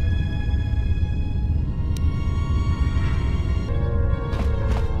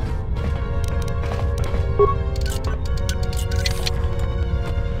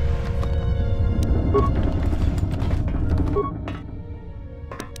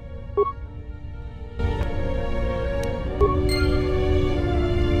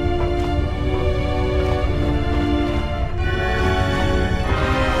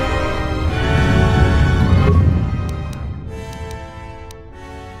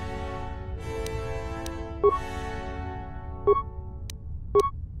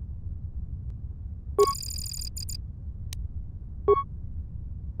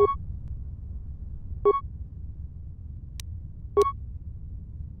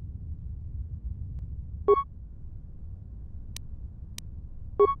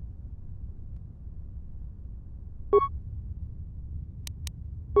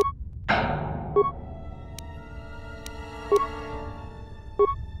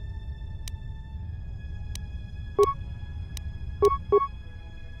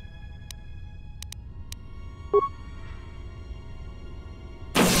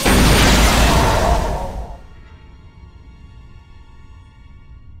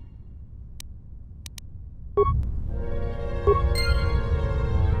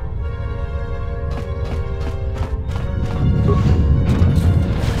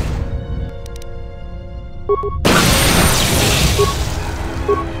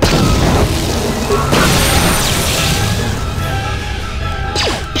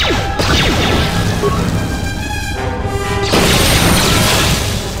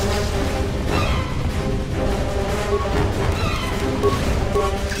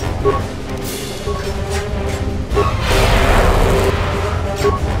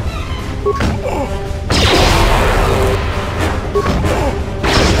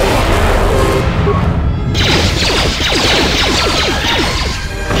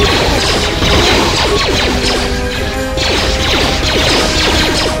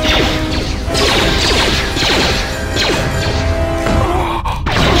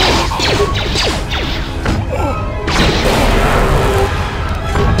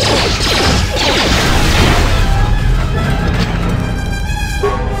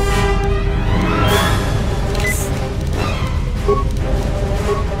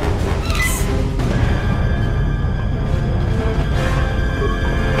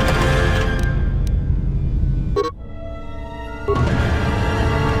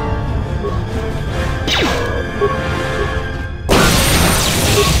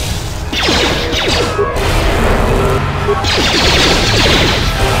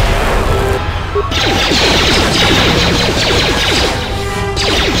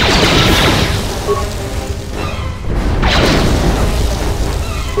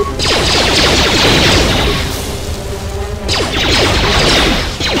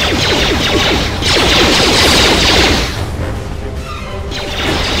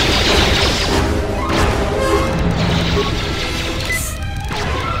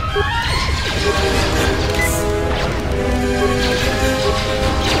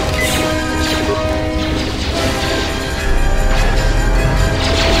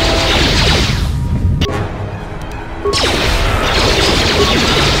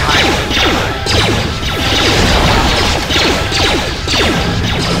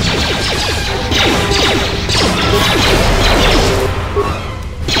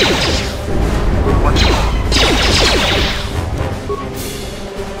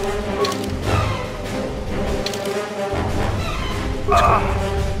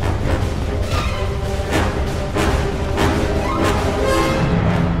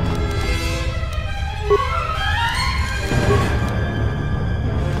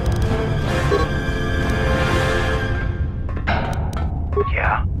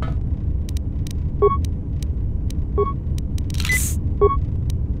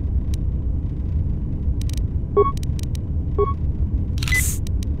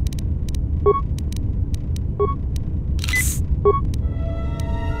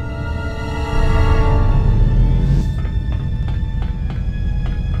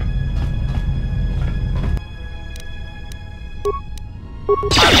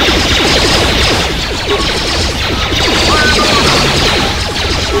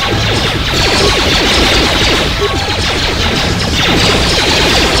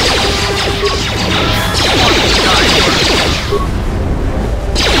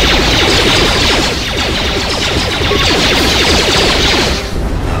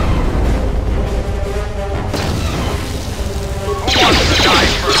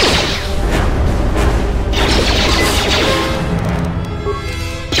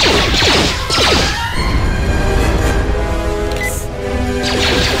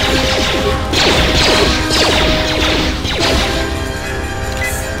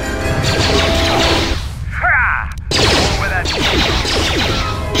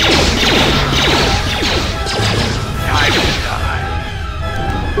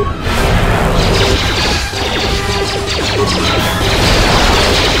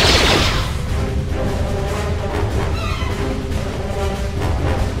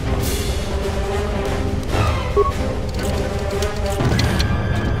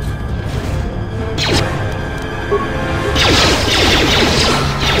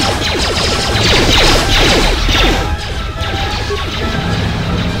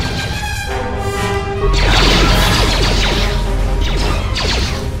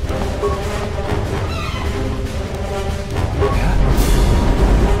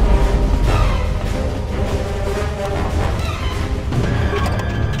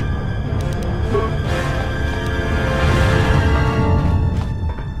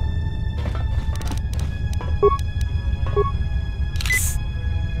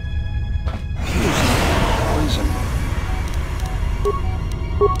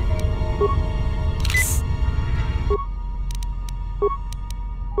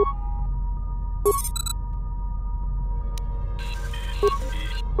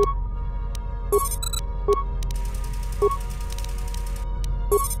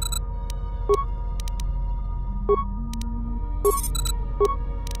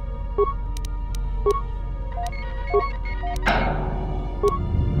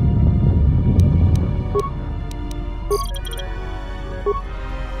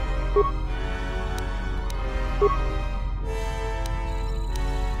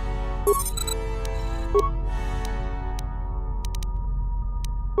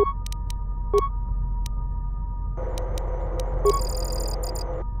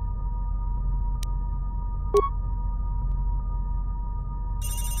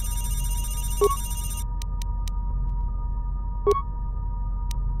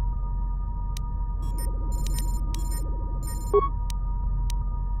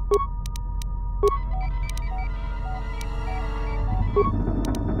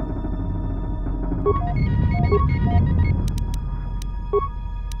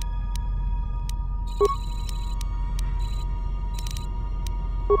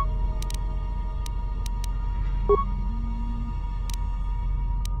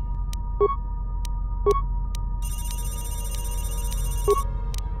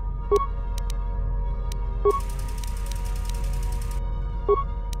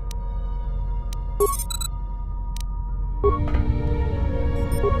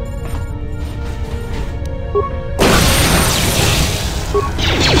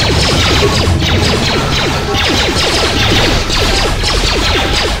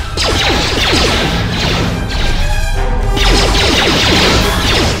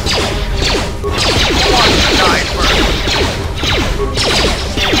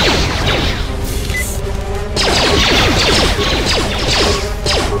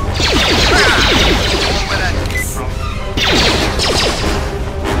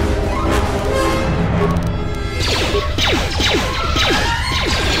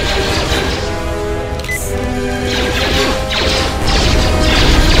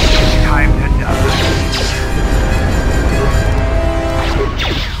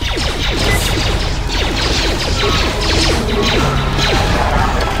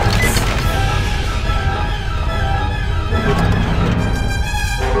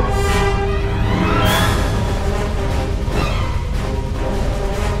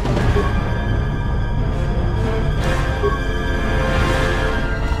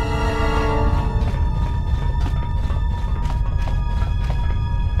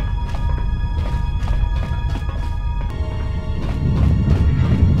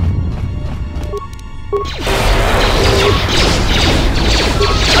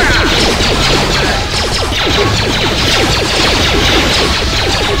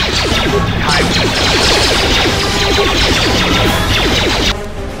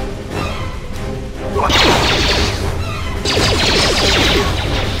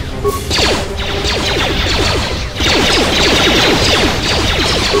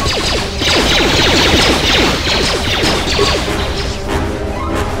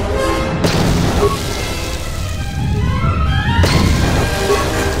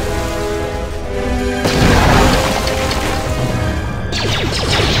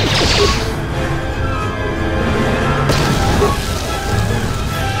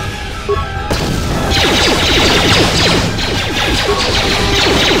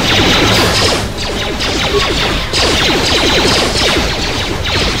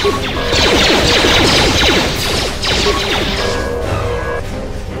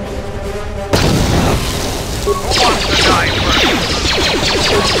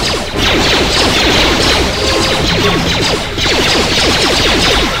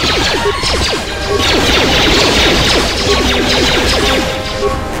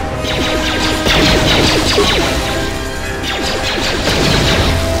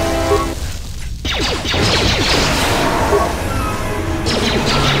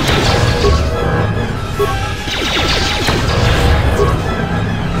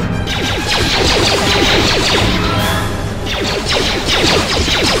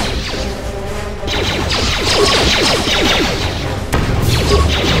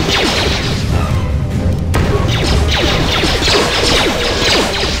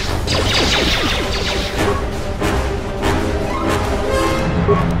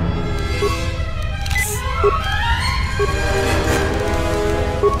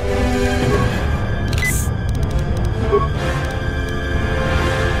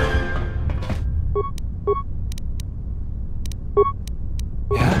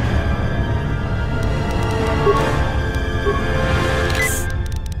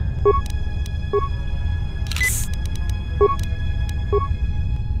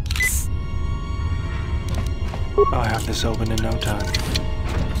 I'll have this open in no time.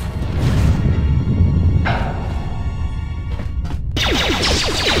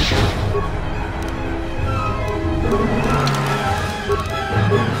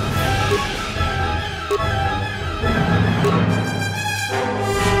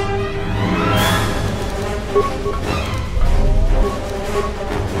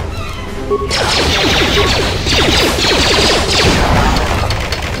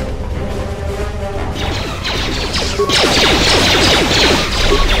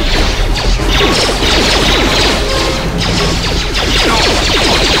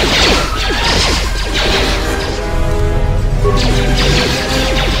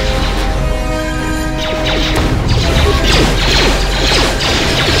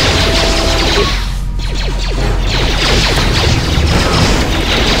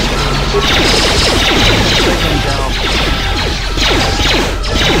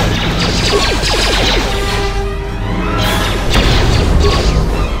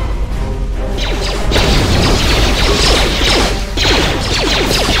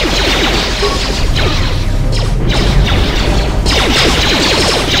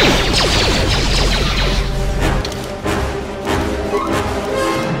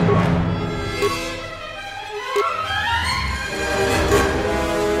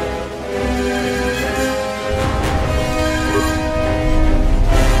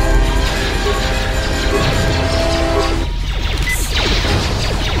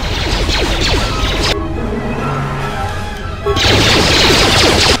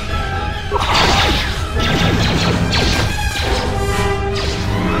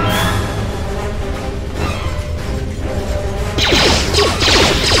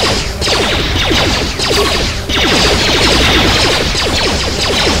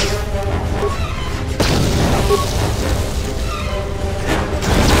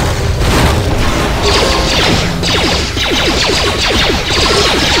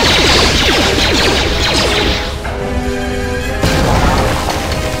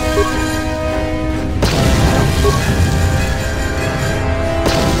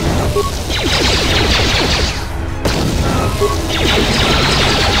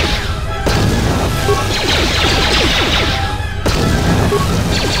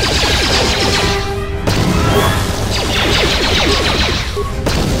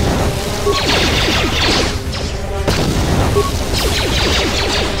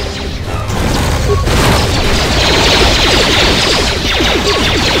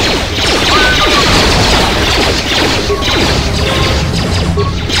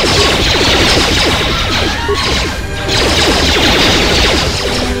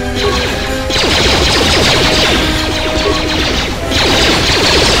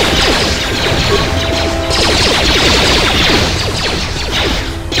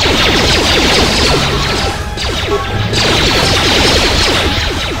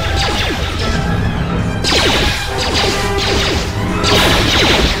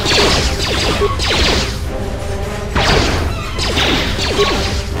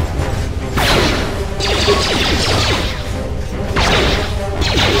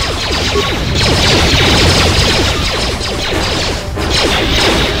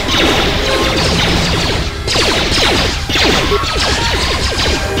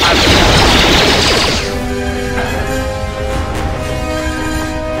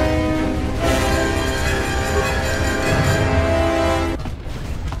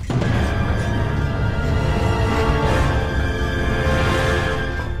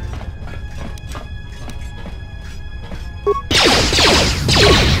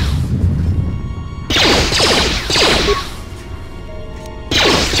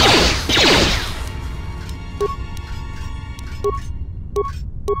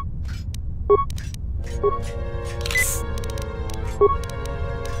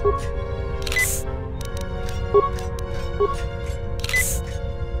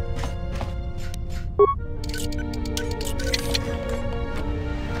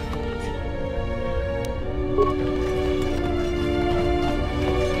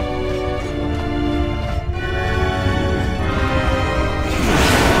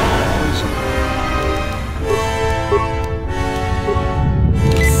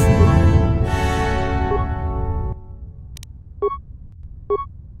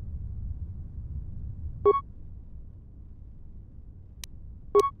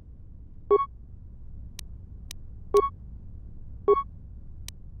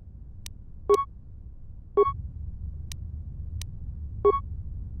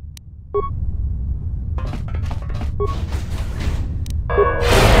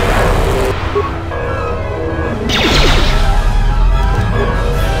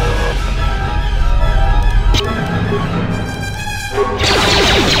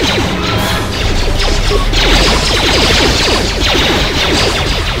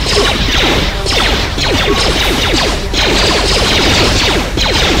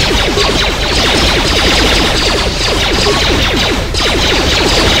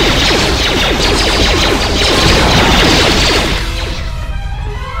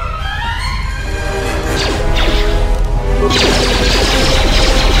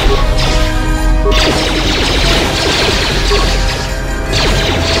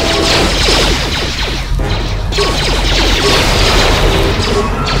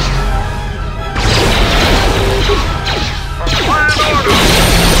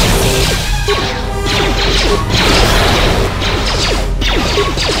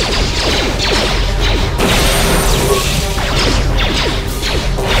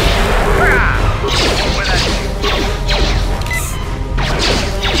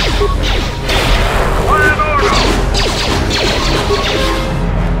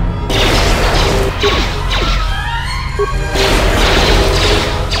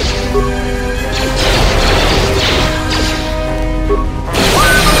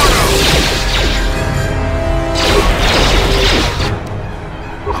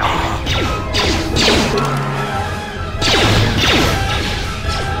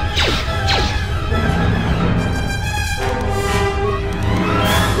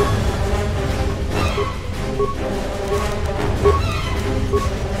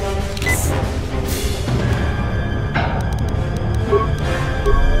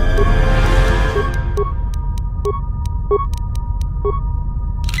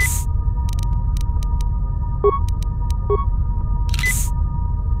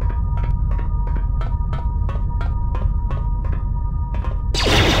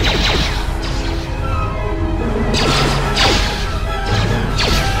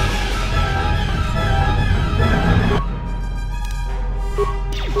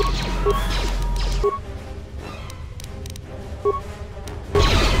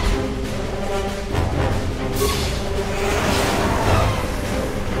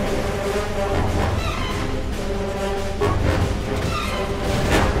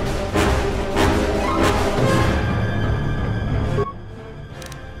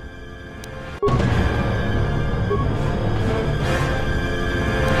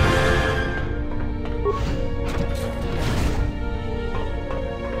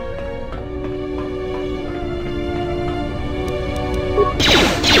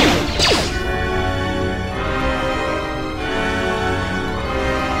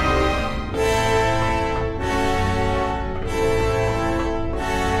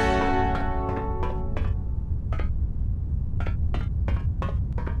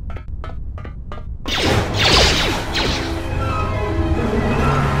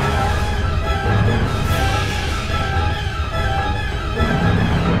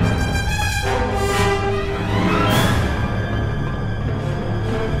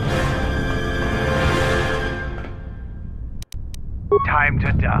 Time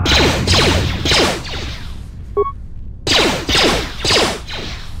to die.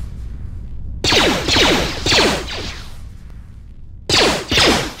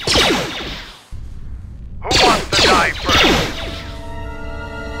 Who wants to die first?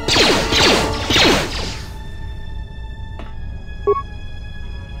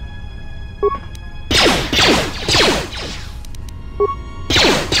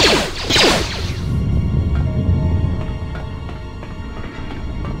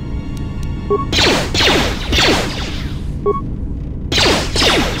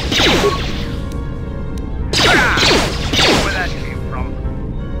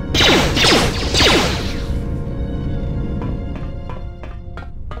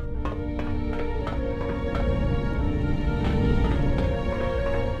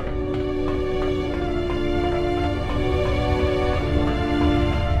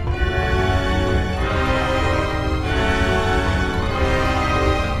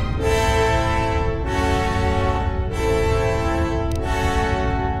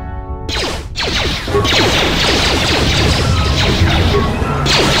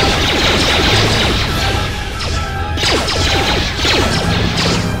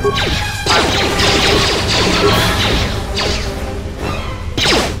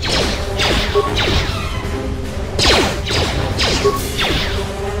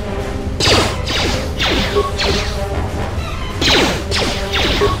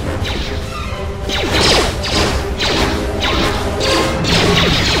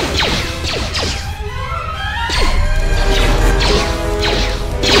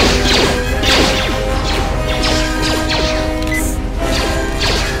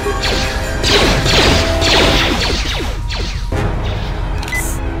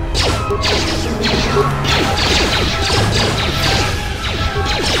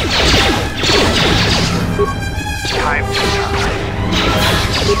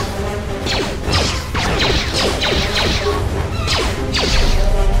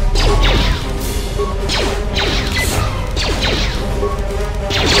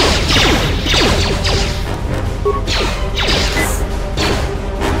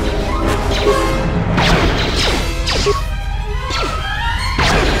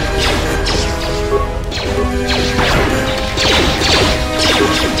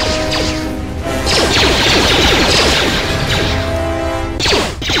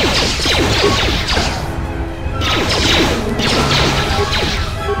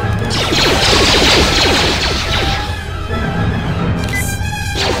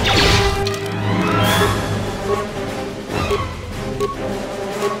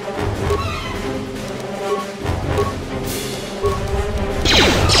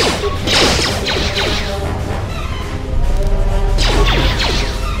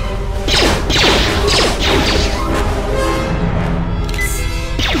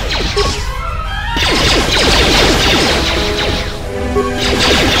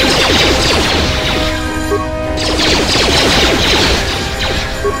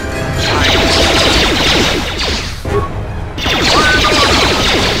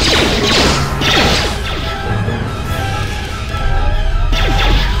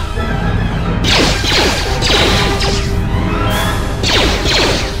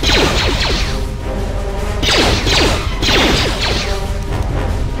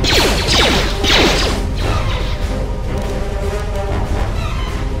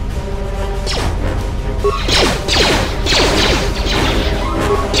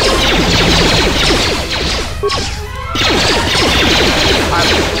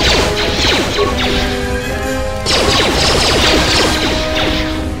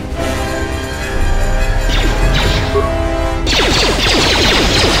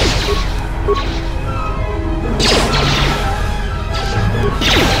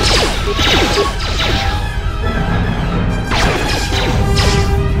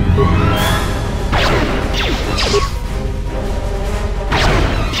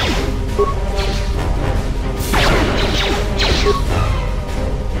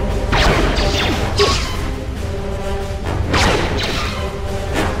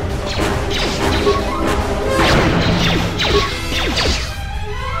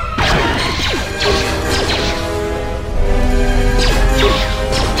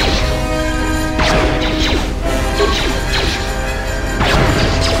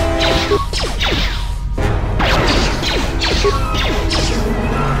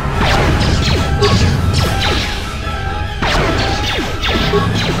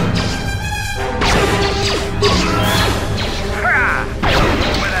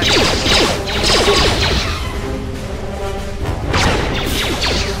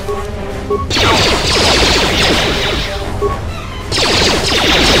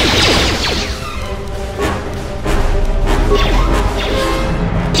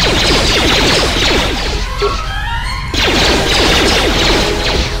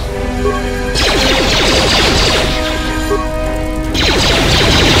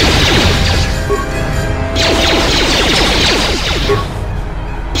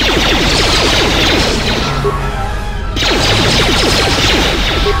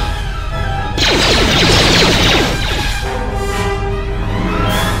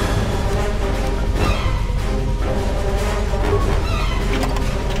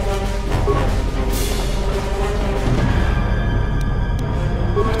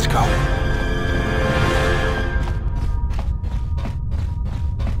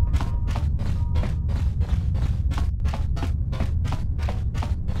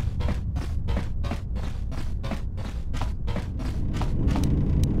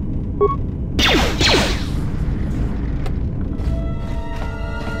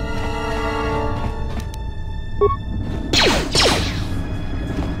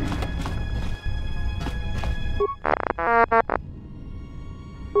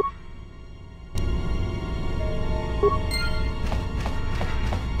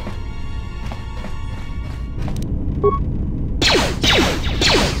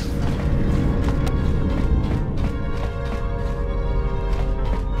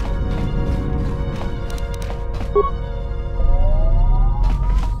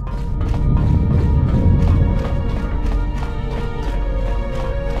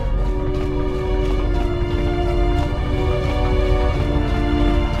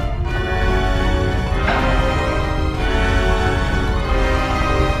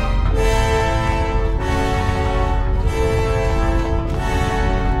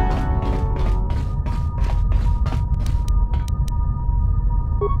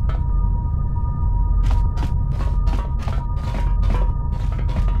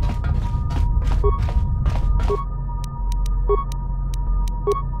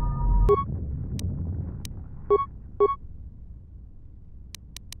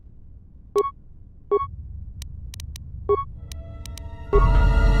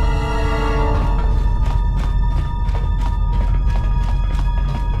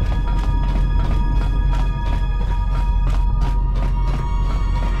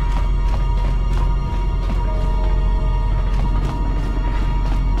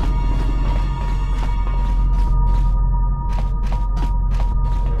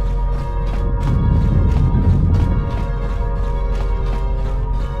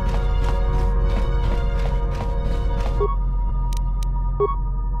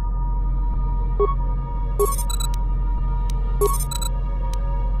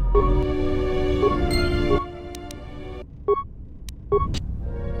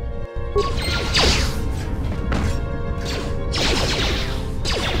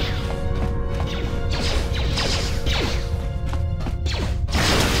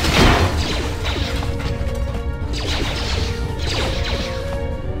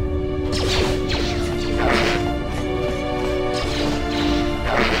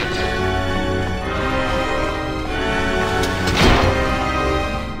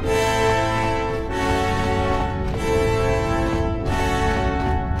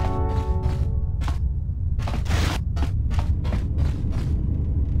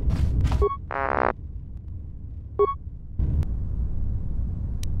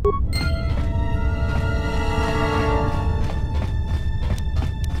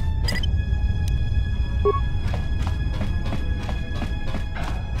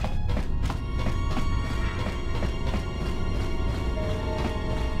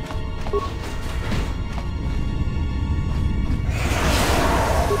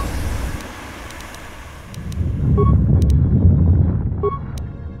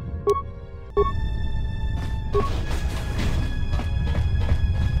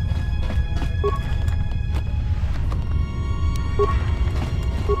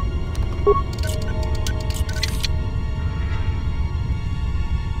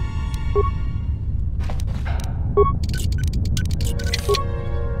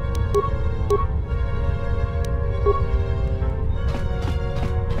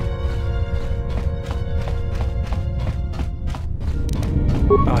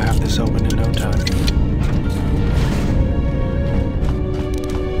 I'll have this open in no time.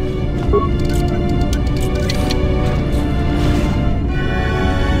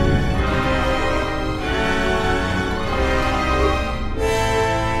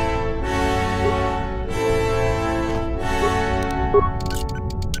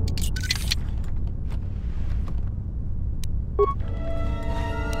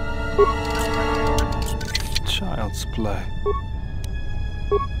 Child's play.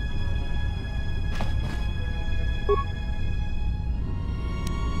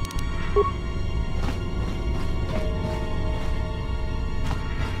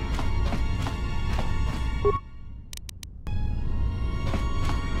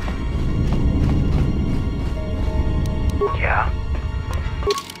 Yeah?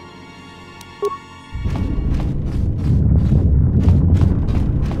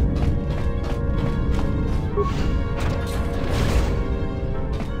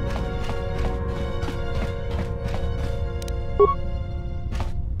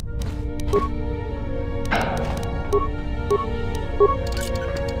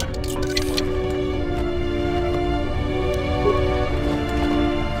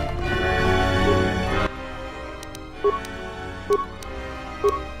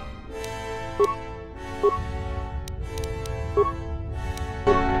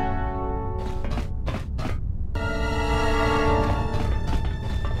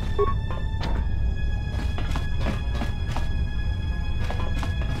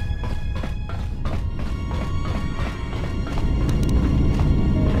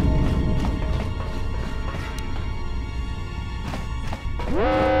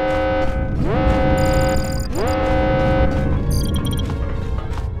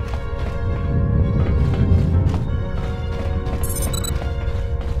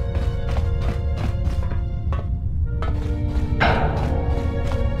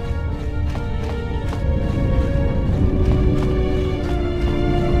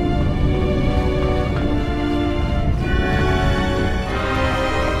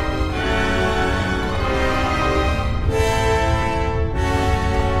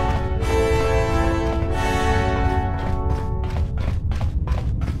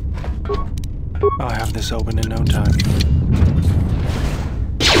 I'll have this open in no time.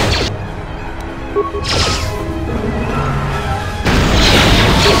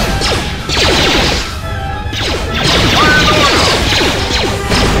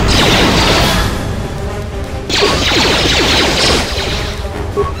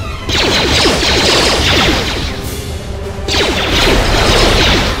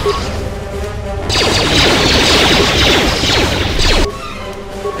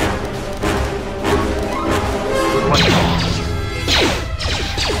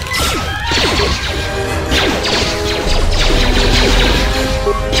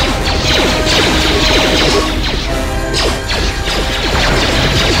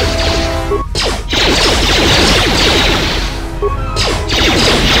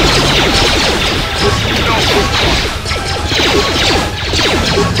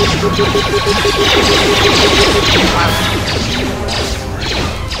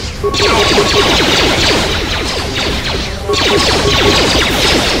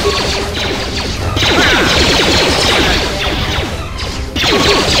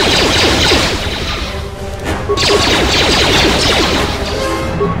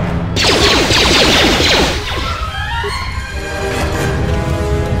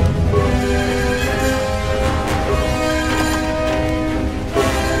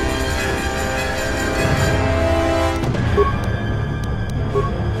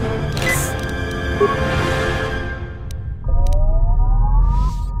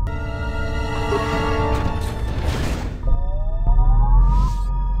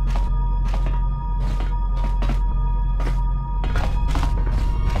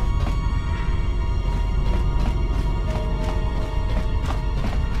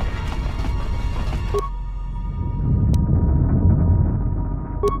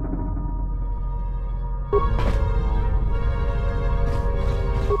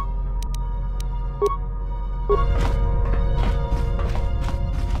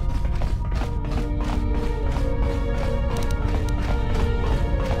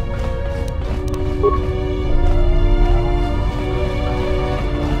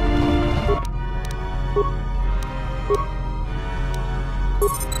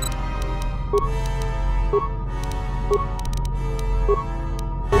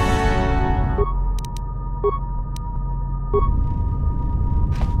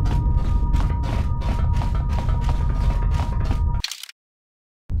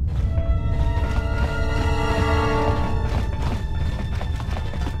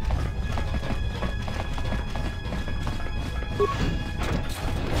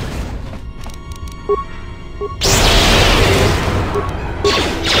 They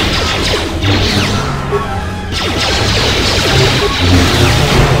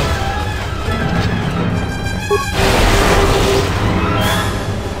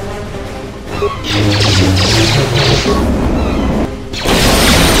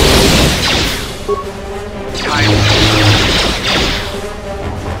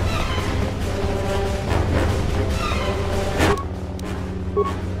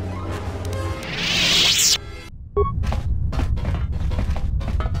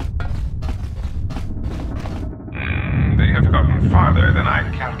have gotten farther than I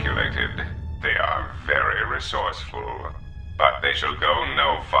calculated. They are very resourceful, but they shall go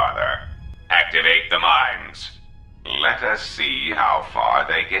no farther. Activate the mines. Let us see how far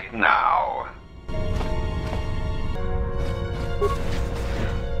they get now.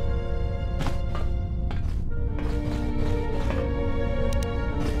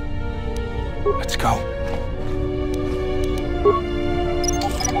 Let's go.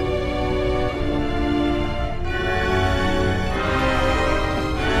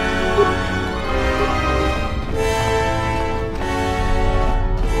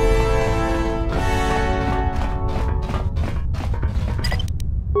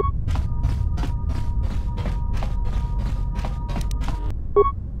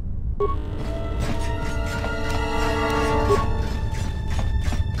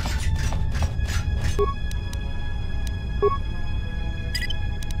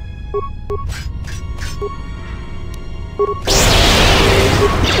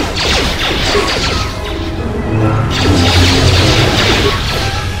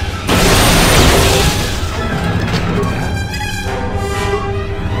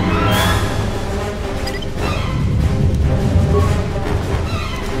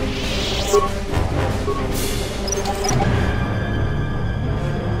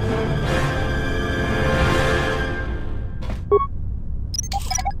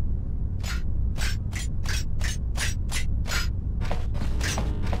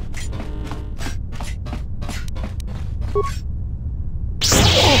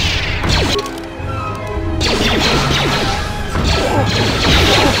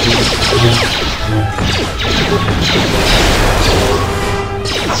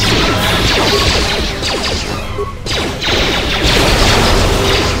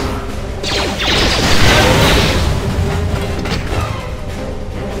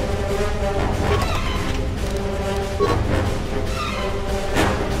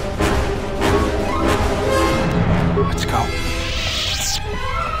 Let's go.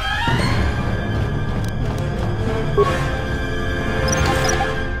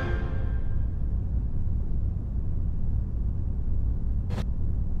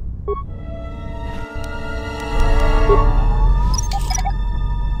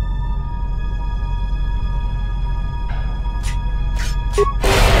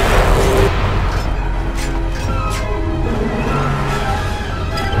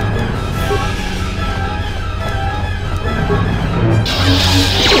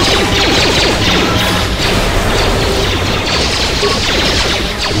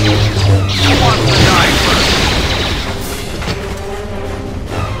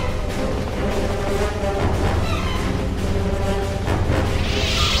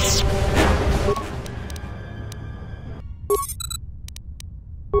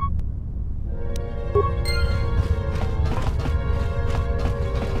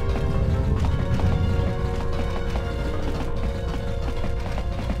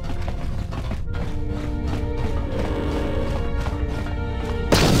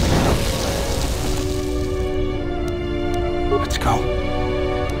 Let's go.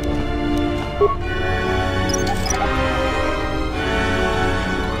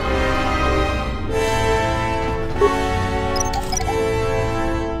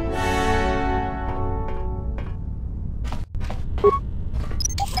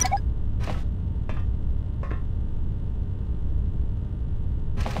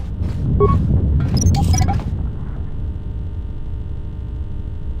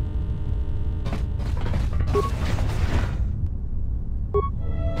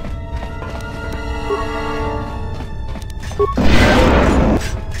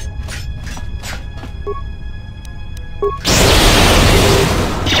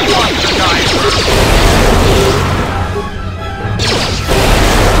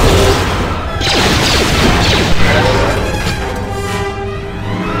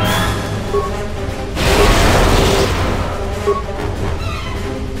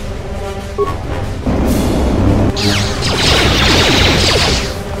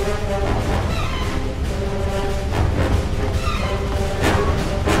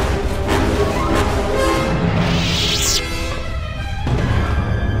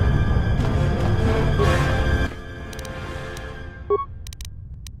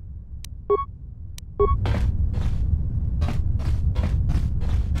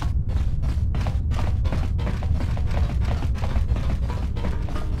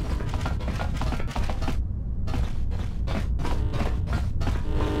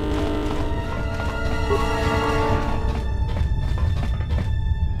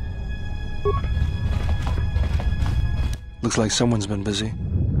 Looks like someone's been busy.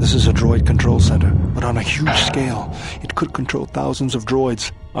 This is a droid control center, but on a huge scale. It could control thousands of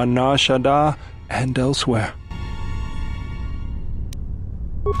droids on Nar Shaddaa and elsewhere.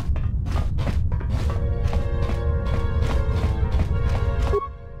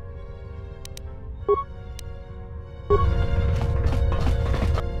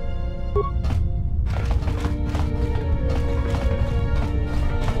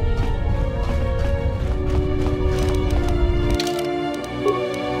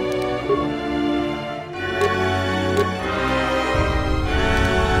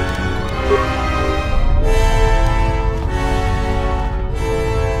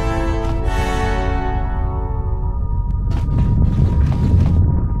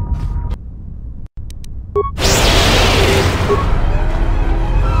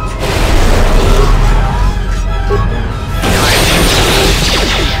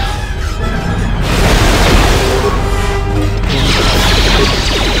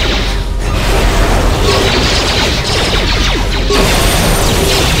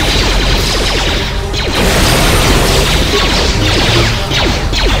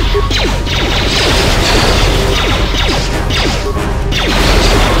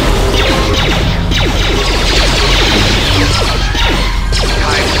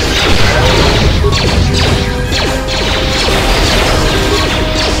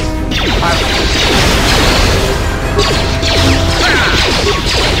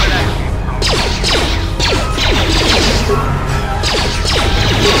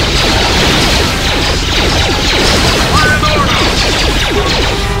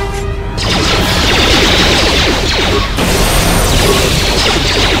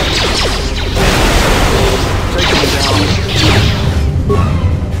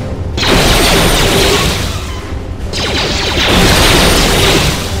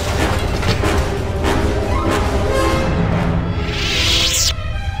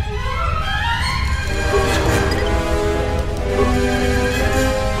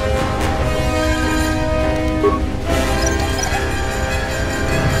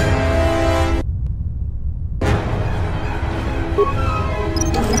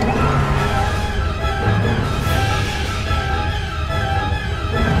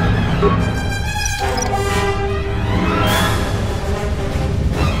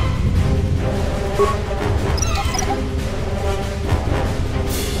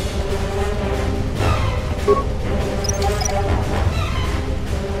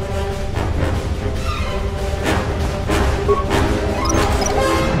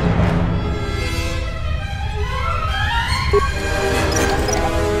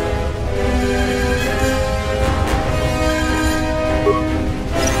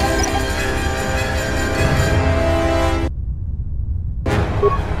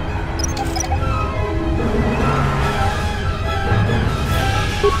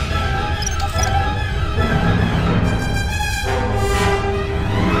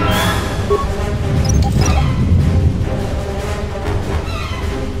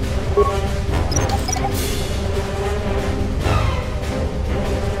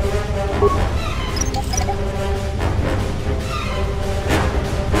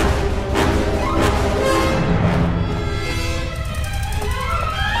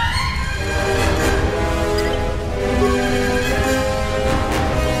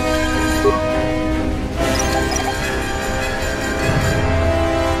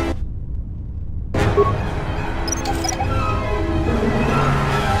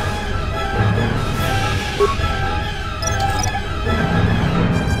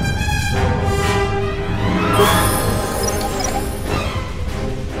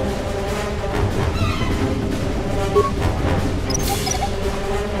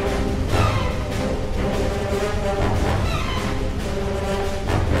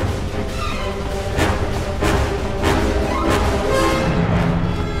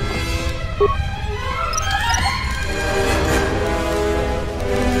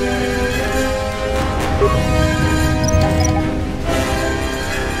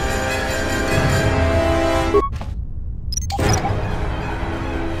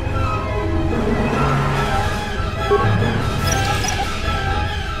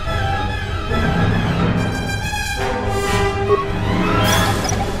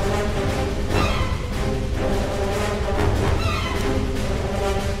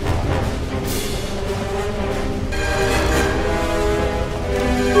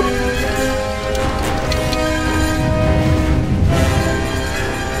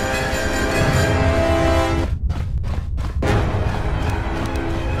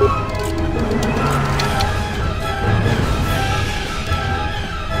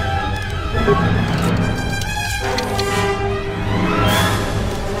 Let's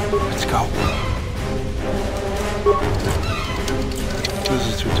go. This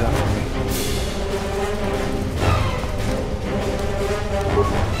is too tough for me.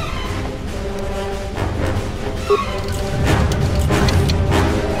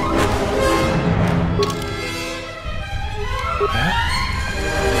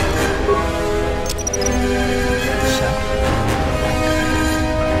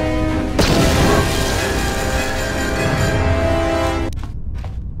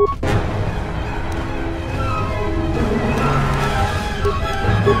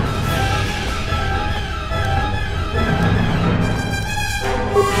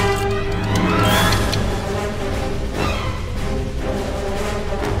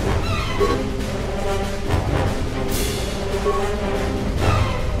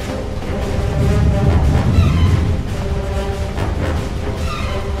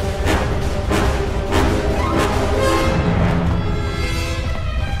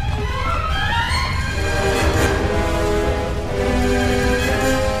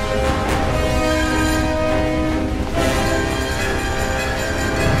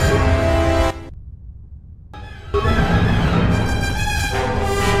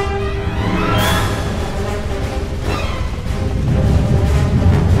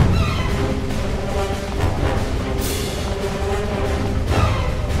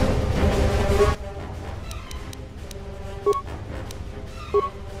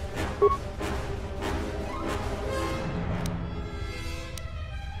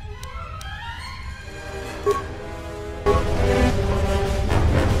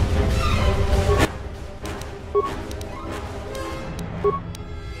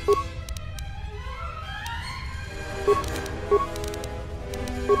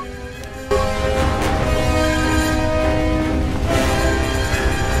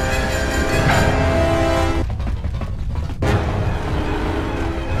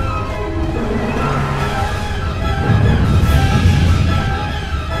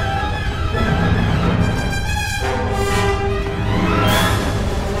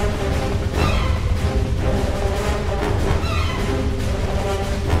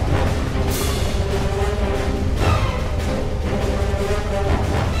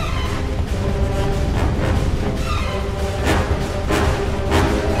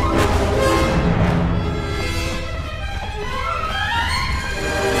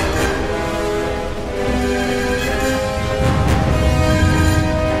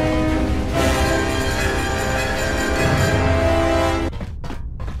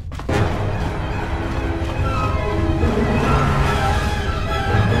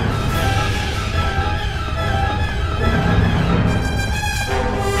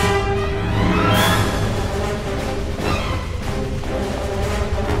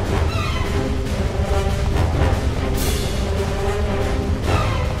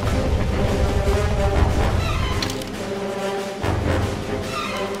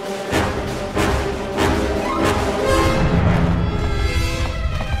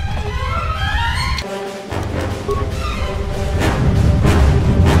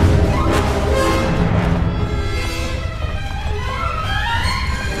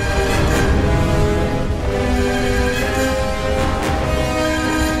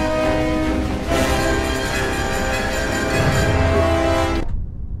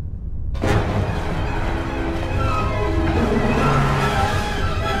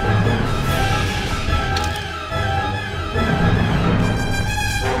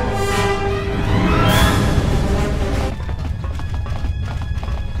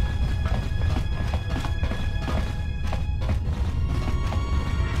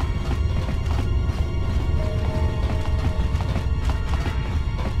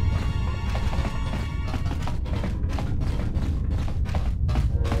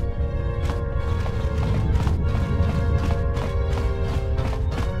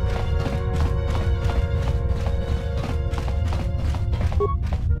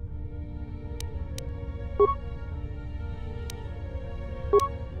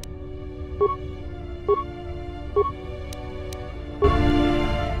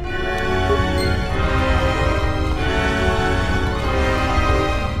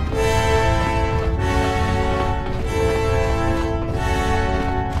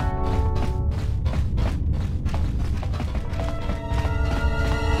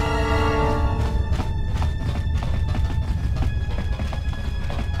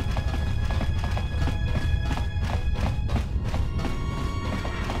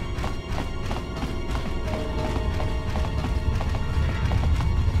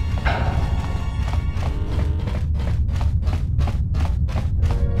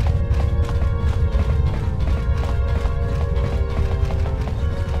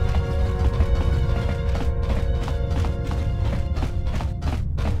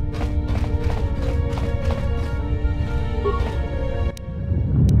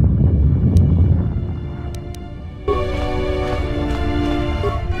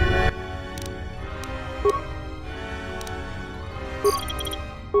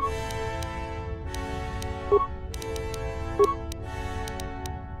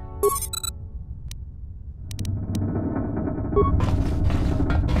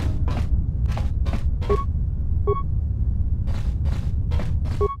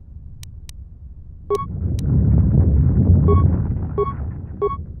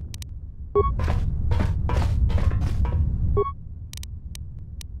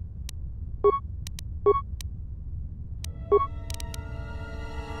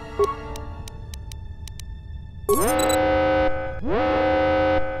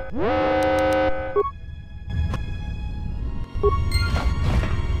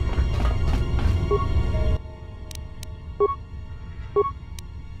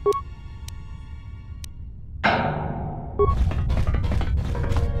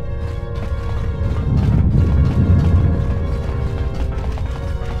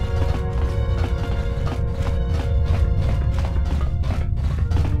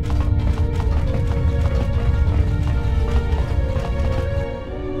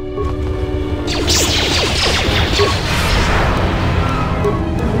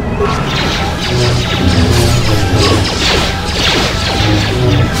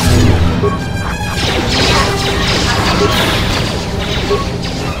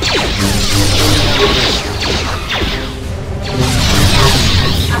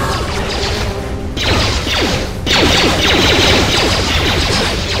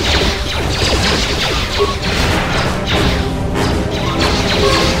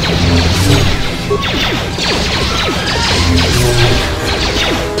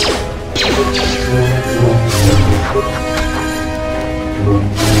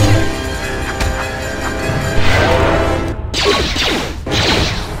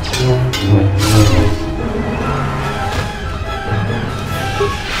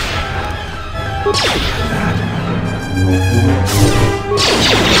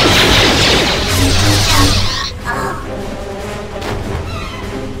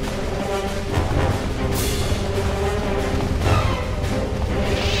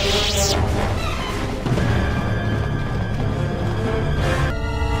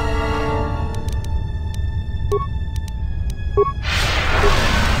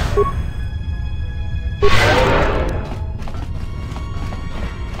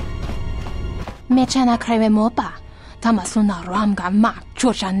 Mechana creve mopa. Tamasuna ramga ma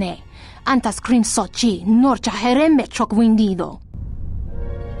chochane. Anta scream sochi. Norcha hereme chok windido.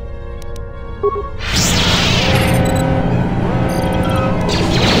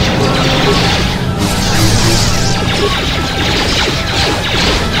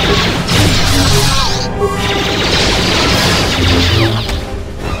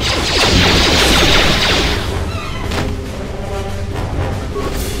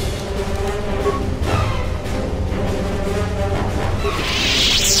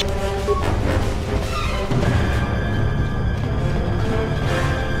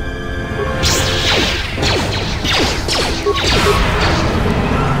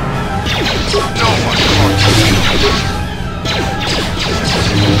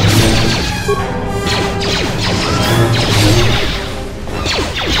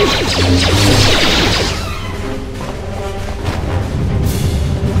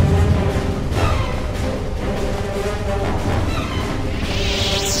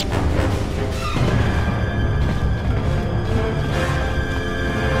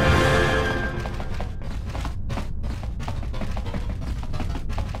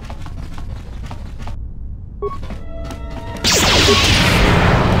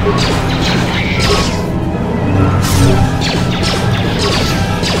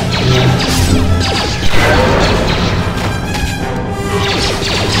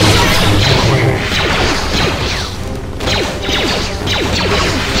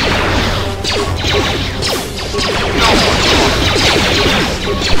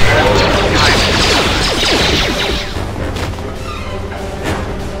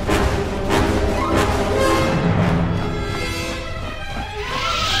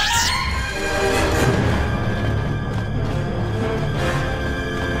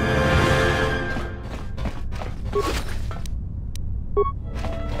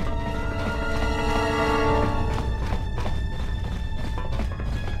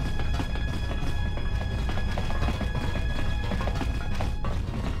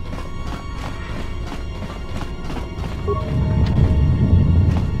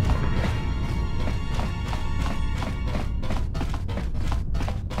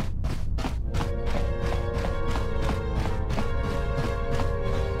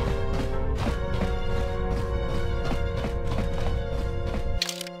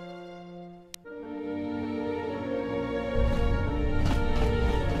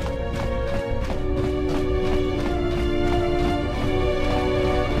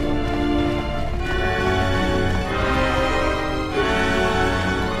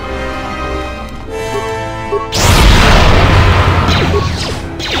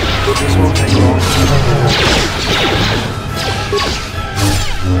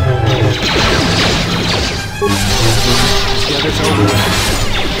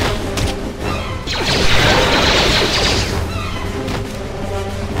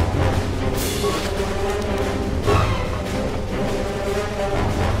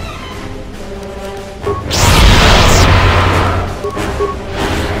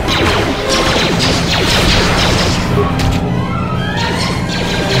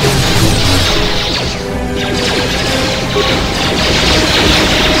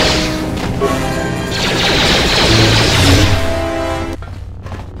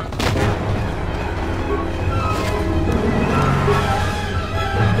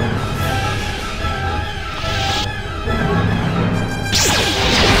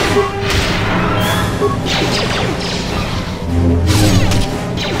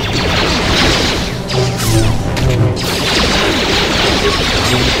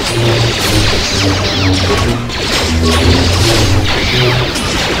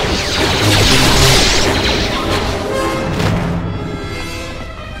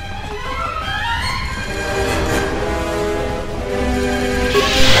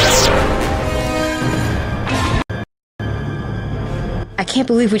 can't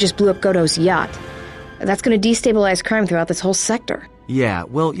believe we just blew up Godo's yacht. That's gonna destabilize crime throughout this whole sector. Yeah,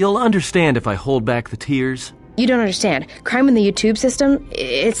 well, you'll understand if I hold back the tears. You don't understand. Crime in the YouTube system,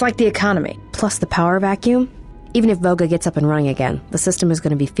 it's like the economy. Plus the power vacuum. Even if Voga gets up and running again, the system is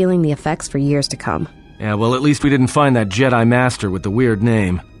gonna be feeling the effects for years to come. Yeah, well, at least we didn't find that Jedi Master with the weird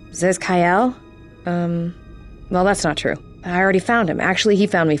name. Zez Kyle? Well, that's not true. I already found him. Actually, he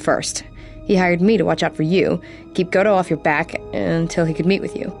found me first. He hired me to watch out for you, keep Godo off your back until he could meet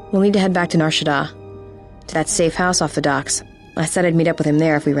with you. We'll need to head back to Nar Shaddaa, to that safe house off the docks. I said I'd meet up with him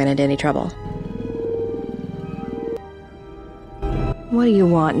there if we ran into any trouble. What do you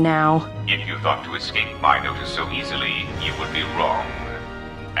want now? If you thought to escape my notice so easily, you would be wrong.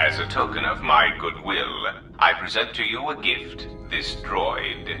 As a token of my goodwill, I present to you a gift, this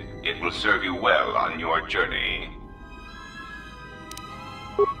droid. It will serve you well on your journey.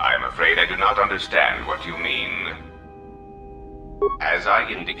 I'm afraid I do not understand what you mean. As I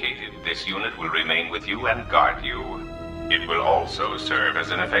indicated, this unit will remain with you and guard you. It will also serve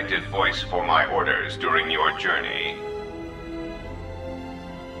as an effective voice for my orders during your journey.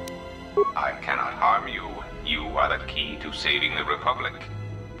 I cannot harm you. You are the key to saving the Republic.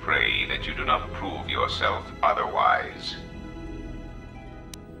 Pray that you do not prove yourself otherwise.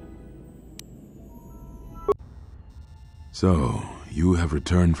 So, you have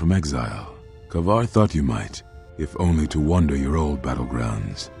returned from exile. Kavar thought you might, if only to wander your old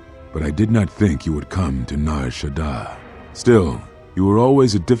battlegrounds. But I did not think you would come to Nar Shaddaa. Still, you were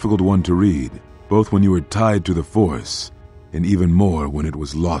always a difficult one to read, both when you were tied to the Force, and even more when it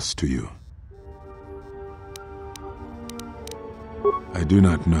was lost to you. I do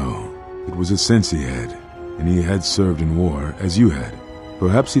not know. It was a sense he had, and he had served in war as you had.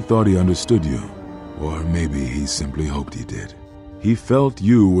 Perhaps he thought he understood you, or maybe he simply hoped he did. He felt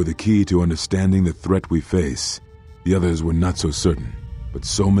you were the key to understanding the threat we face. The others were not so certain, but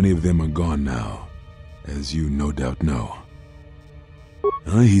so many of them are gone now, as you no doubt know.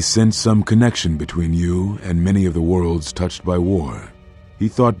 He sensed some connection between you and many of the worlds touched by war. He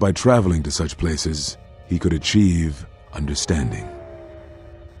thought by traveling to such places, he could achieve understanding.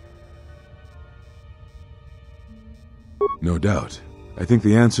 No doubt. I think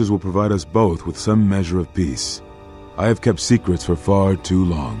the answers will provide us both with some measure of peace. I have kept secrets for far too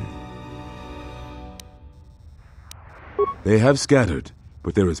long. They have scattered,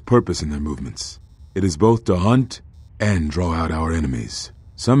 but there is purpose in their movements. It is both to hunt and draw out our enemies.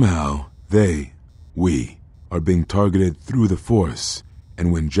 Somehow, we, are being targeted through the Force,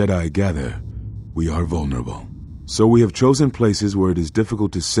 and when Jedi gather, we are vulnerable. So we have chosen places where it is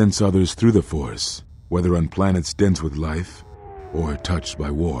difficult to sense others through the Force, whether on planets dense with life, or touched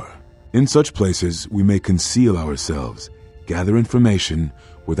by war. In such places, we may conceal ourselves, gather information,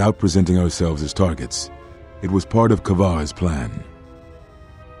 without presenting ourselves as targets. It was part of Kavar's plan.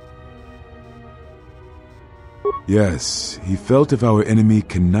 Yes, he felt if our enemy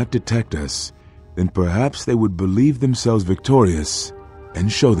cannot detect us, then perhaps they would believe themselves victorious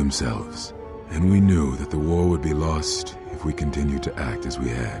and show themselves. And we knew that the war would be lost if we continued to act as we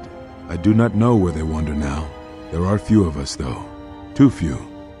had. I do not know where they wander now. There are few of us, though. Too few,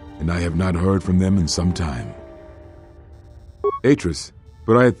 and I have not heard from them in some time. Atris,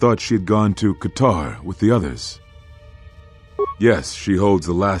 but I had thought she had gone to Qatar with the others. Yes, she holds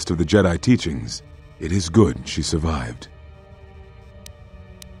the last of the Jedi teachings. It is good she survived.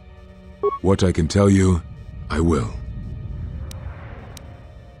 What I can tell you, I will.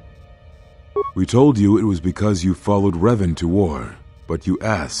 We told you it was because you followed Revan to war, but you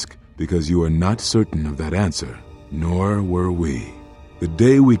ask because you are not certain of that answer, nor were we. The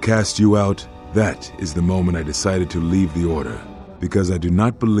day we cast you out, that is the moment I decided to leave the Order, because I do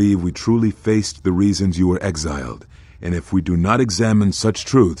not believe we truly faced the reasons you were exiled, and if we do not examine such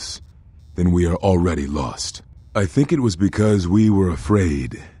truths, then we are already lost. I think it was because we were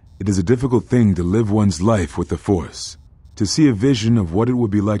afraid. It is a difficult thing to live one's life with the Force. To see a vision of what it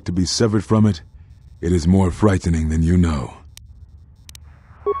would be like to be severed from it, it is more frightening than you know.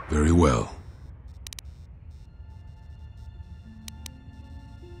 Very well.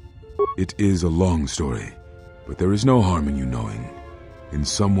 It is a long story, but there is no harm in you knowing, and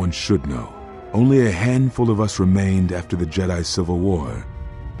someone should know. Only a handful of us remained after the Jedi Civil War,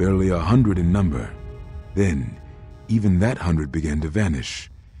 barely 100 in number. Then, even that 100 began to vanish,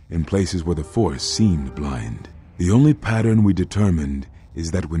 in places where the Force seemed blind. The only pattern we determined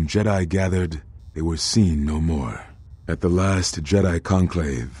is that when Jedi gathered, they were seen no more. At the last Jedi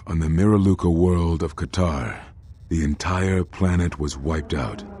conclave on the Miraluka world of Qatar, the entire planet was wiped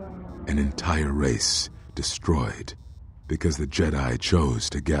out. An entire race destroyed because the Jedi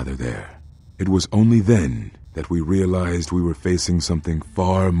chose to gather there. It was only then that we realized we were facing something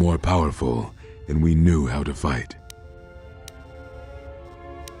far more powerful than we knew how to fight.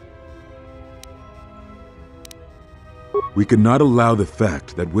 We could not allow the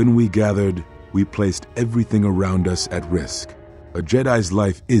fact that when we gathered, we placed everything around us at risk. A Jedi's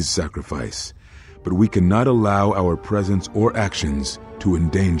life is sacrifice, but we cannot allow our presence or actions to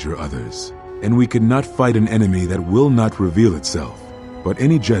endanger others. And we could not fight an enemy that will not reveal itself. But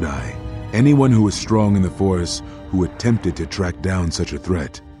any Jedi, anyone who was strong in the Force, who attempted to track down such a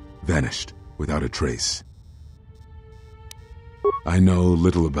threat, vanished without a trace. I know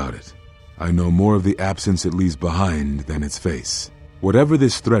little about it. I know more of the absence it leaves behind than its face. Whatever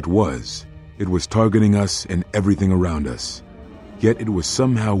this threat was, it was targeting us and everything around us. Yet it was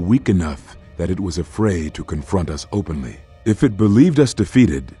somehow weak enough that it was afraid to confront us openly. If it believed us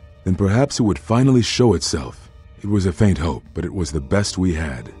defeated, then perhaps it would finally show itself. It was a faint hope, but it was the best we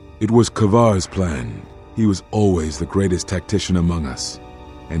had. It was Kavar's plan. He was always the greatest tactician among us,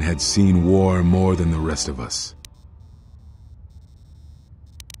 and had seen war more than the rest of us.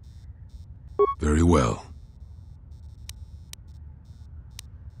 Very well.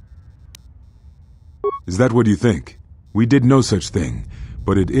 Is that what you think? We did no such thing,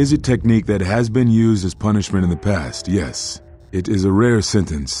 but it is a technique that has been used as punishment in the past, yes. It is a rare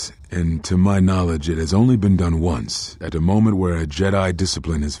sentence, and to my knowledge it has only been done once, at a moment where a Jedi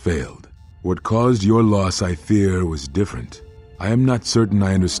discipline has failed. What caused your loss, I fear, was different. I am not certain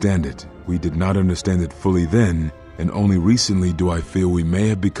I understand it. We did not understand it fully then, and only recently do I feel we may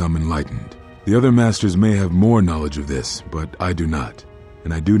have become enlightened. The other masters may have more knowledge of this, but I do not,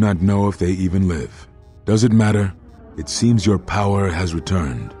 and I do not know if they even live. Does it matter? It seems your power has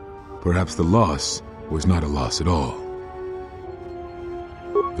returned. Perhaps the loss was not a loss at all.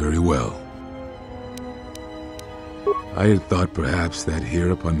 Very well. I had thought perhaps that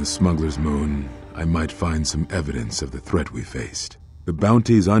here upon the Smuggler's Moon, I might find some evidence of the threat we faced. The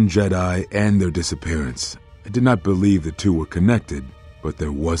bounties on Jedi and their disappearance. I did not believe the two were connected, but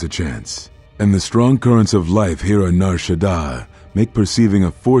there was a chance. And the strong currents of life here on Nar Shaddaa make perceiving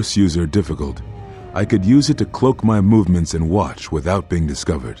a Force user difficult. I could use it to cloak my movements and watch without being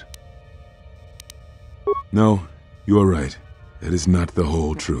discovered. No, you are right. That is not the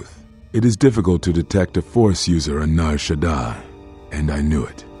whole truth. It is difficult to detect a Force user on Nar Shaddaa, and I knew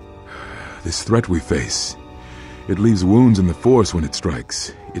it. This threat we face, it leaves wounds in the Force when it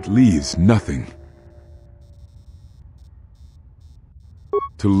strikes. It leaves nothing.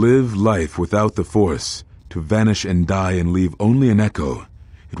 To live life without the Force, to vanish and die and leave only an echo,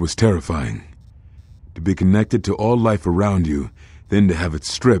 it was terrifying. To be connected to all life around you, then to have it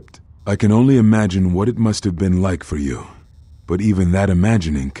stripped, I can only imagine what it must have been like for you. But even that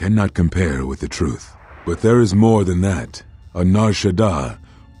imagining cannot compare with the truth. But there is more than that. On Nar Shaddaa,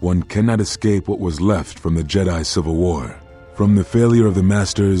 one cannot escape what was left from the Jedi Civil War. From the failure of the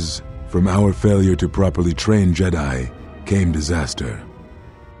Masters, from our failure to properly train Jedi, came disaster.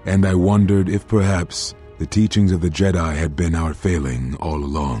 And I wondered if perhaps the teachings of the Jedi had been our failing all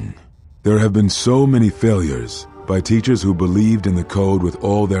along. There have been so many failures by teachers who believed in the code with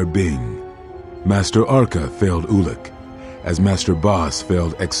all their being. Master Arca failed Ulic, as Master Boss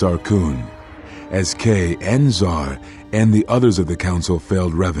failed Exar Kun, as Kay and Zar and the others of the Council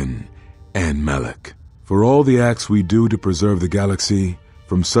failed Revan and Malak. For all the acts we do to preserve the galaxy,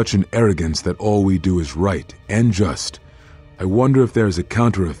 from such an arrogance that all we do is right and just, I wonder if there is a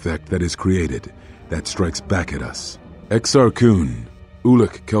counter-effect that is created that strikes back at us. Exar Kun,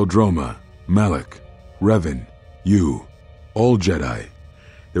 Ulic Keldroma, Malak, Revan, you, all Jedi.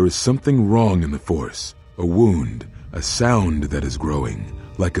 There is something wrong in the Force, a wound, a sound that is growing,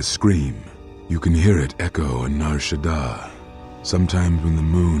 like a scream. You can hear it echo on Nar Shaddaa, sometimes when the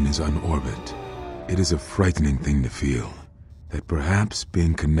moon is on orbit. It is a frightening thing to feel, that perhaps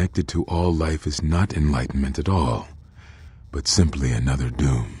being connected to all life is not enlightenment at all, but simply another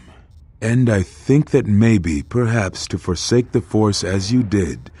doom. And I think that maybe, perhaps, to forsake the Force as you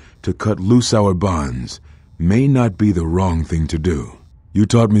did, to cut loose our bonds, may not be the wrong thing to do. You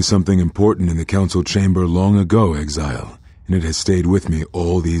taught me something important in the Council Chamber long ago, Exile, and it has stayed with me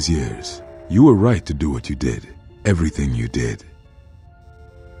all these years. You were right to do what you did, everything you did.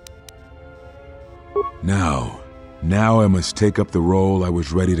 Now I must take up the role I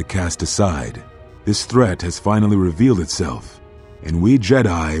was ready to cast aside. This threat has finally revealed itself, and we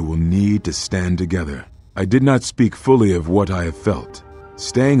Jedi will need to stand together. I did not speak fully of what I have felt.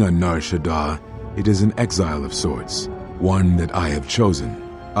 Staying on Nar Shaddaa, it is an exile of sorts, one that I have chosen.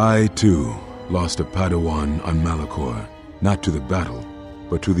 I, too, lost a Padawan on Malachor, not to the battle,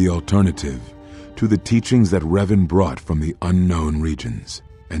 but to the alternative, to the teachings that Revan brought from the unknown regions.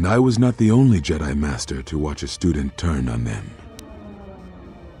 And I was not the only Jedi Master to watch a student turn on them.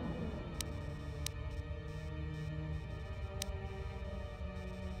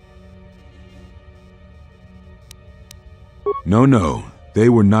 No, they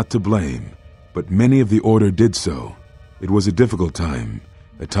were not to blame, but many of the Order did so. It was a difficult time,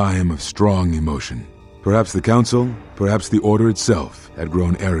 a time of strong emotion. Perhaps the Council, perhaps the Order itself, had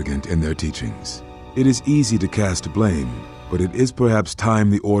grown arrogant in their teachings. It is easy to cast blame, but it is perhaps time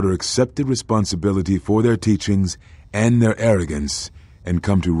the Order accepted responsibility for their teachings and their arrogance, and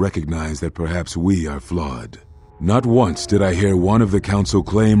come to recognize that perhaps we are flawed. Not once did I hear one of the Council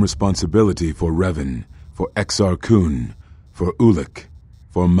claim responsibility for Revan, for Exar Kun, for Ulik,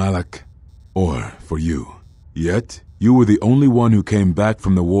 for Malak, or for you. Yet, you were the only one who came back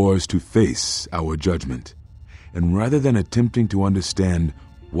from the wars to face our judgment. And rather than attempting to understand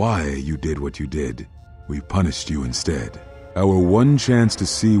why you did what you did, we punished you instead. Our one chance to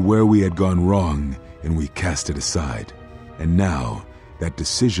see where we had gone wrong, and we cast it aside. And now, that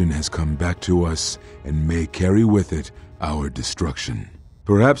decision has come back to us and may carry with it our destruction.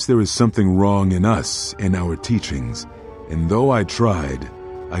 Perhaps there is something wrong in us, in our teachings, and though I tried,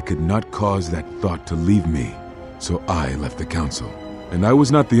 I could not cause that thought to leave me, so I left the Council. And I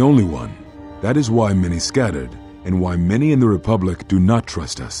was not the only one. That is why many scattered, and why many in the Republic do not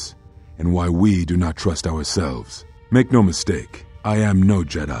trust us, and why we do not trust ourselves. Make no mistake, I am no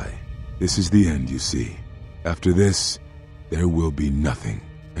Jedi. This is the end, you see. After this, there will be nothing,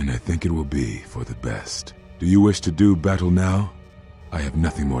 and I think it will be for the best. Do you wish to do battle now? I have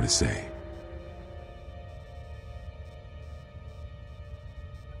nothing more to say.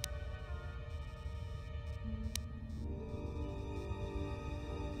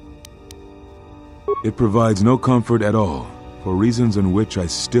 It provides no comfort at all, for reasons on which I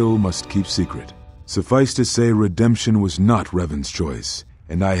still must keep secret. Suffice to say, redemption was not Revan's choice,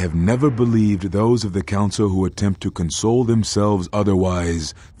 and I have never believed those of the Council who attempt to console themselves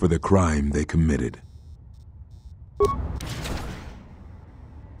otherwise for the crime they committed.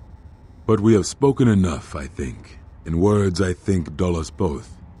 But we have spoken enough, I think. In words, I think, dull us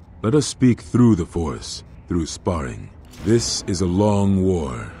both. Let us speak through the Force, through sparring. This is a long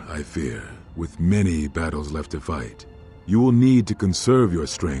war, I fear, with many battles left to fight. You will need to conserve your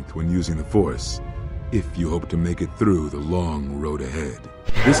strength when using the Force, if you hope to make it through the long road ahead.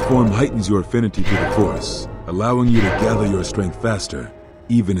 This form heightens your affinity to the Force, allowing you to gather your strength faster,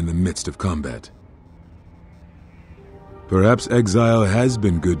 even in the midst of combat. Perhaps exile has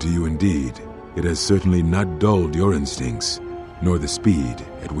been good to you indeed. It has certainly not dulled your instincts, nor the speed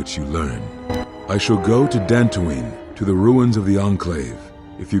at which you learn. I shall go to Dantooine, to the ruins of the Enclave.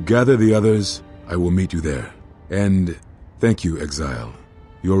 If you gather the others, I will meet you there. And thank you, Exile.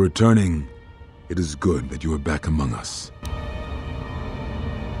 You're returning. It is good that you are back among us.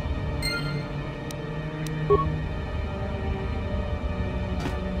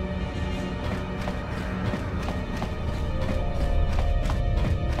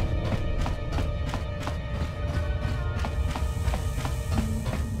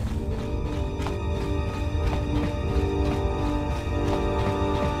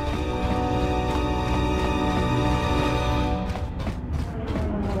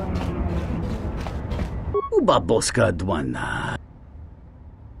 Baboska dwana.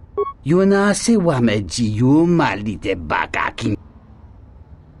 Yuna se wameji yu malite bakakin.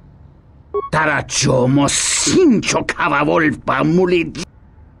 Tarachomo sincho kavavolpa mulit.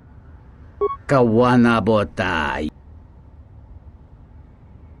 Kawana botai.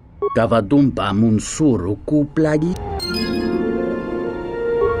 Kavadumpa munsuru kuplagi.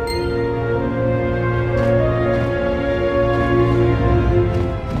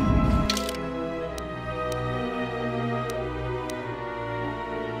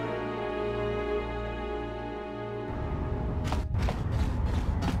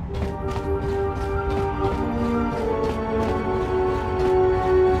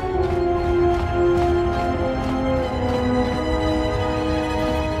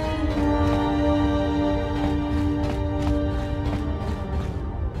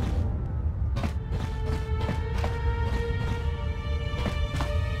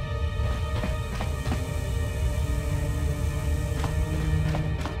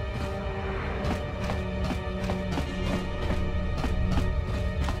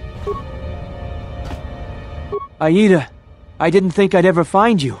 Aida, I didn't think I'd ever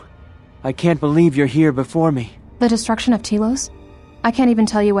find you. I can't believe you're here before me. The destruction of Telos? I can't even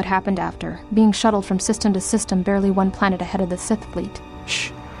tell you what happened after, being shuttled from system to system barely one planet ahead of the Sith fleet. Shh,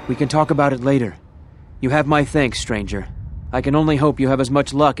 we can talk about it later. You have my thanks, stranger. I can only hope you have as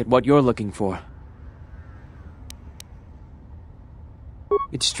much luck at what you're looking for.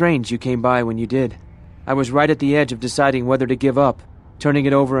 It's strange you came by when you did. I was right at the edge of deciding whether to give up, turning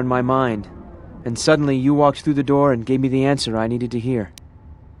it over in my mind. And suddenly you walked through the door and gave me the answer I needed to hear.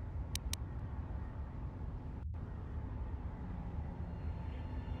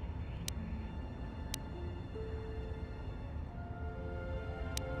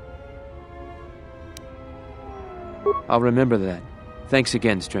 I'll remember that. Thanks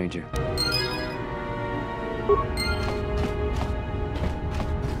again, stranger.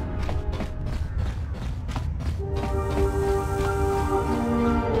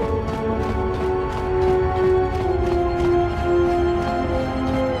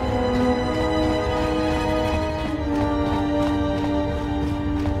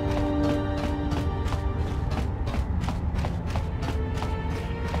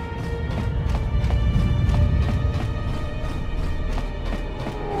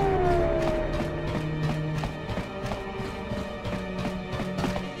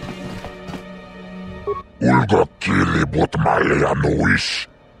 Ulgo kili but malia nuis.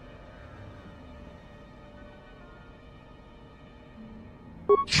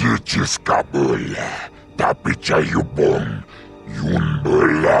 Cicis kabula, tapi cayubong, yun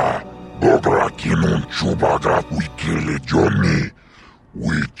bela, bogra kinun chubagrat wikili joni,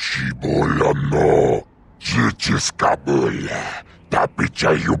 wichi bola no. Cicis kabula, tapi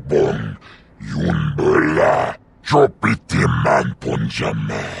cayubong, yun bela, chopiti man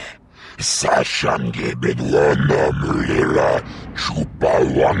punjame. Sashange bedwana mulera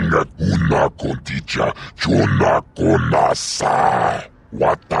chupawanga una konticha chona konasa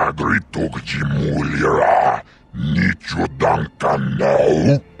watagrito gjimulira nicho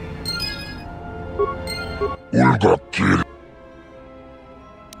dankanau ulga kill.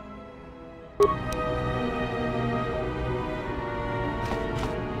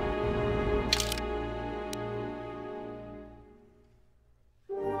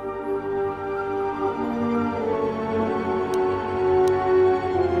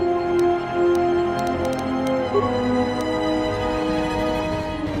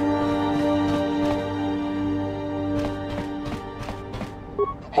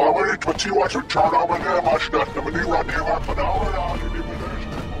 Tiwa to turn over there, much that the Manira never put out.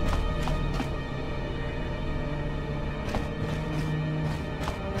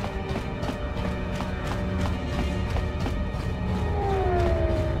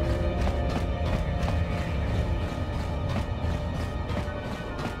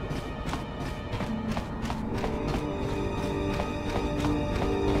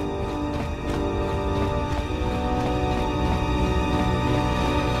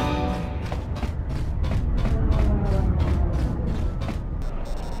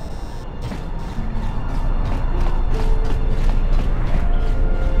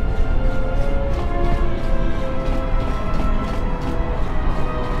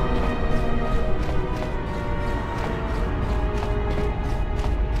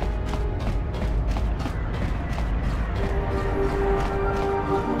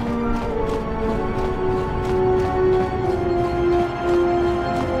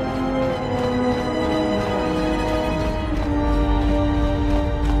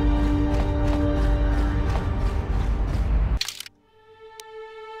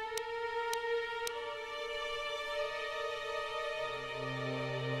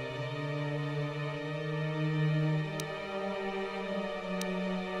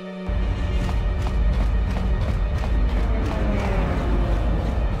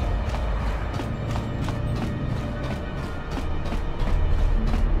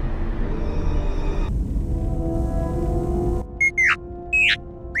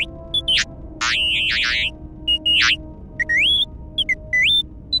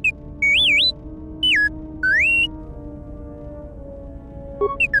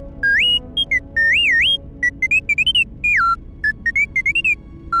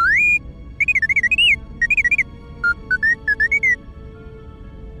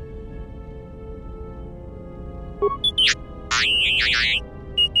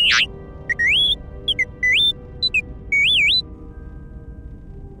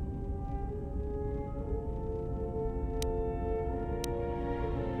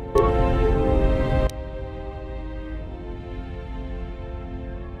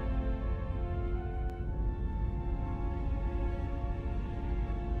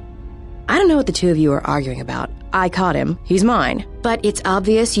 I don't know what the two of you are arguing about. I caught him. He's mine. But it's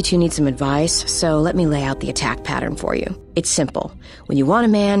obvious you two need some advice, so let me lay out the attack pattern for you. It's simple. When you want a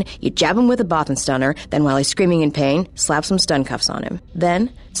man, you jab him with a Bothan stunner, then while he's screaming in pain, slap some stun cuffs on him.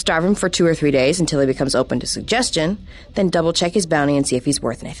 Then, starve him for 2 or 3 days until he becomes open to suggestion, then double-check his bounty and see if he's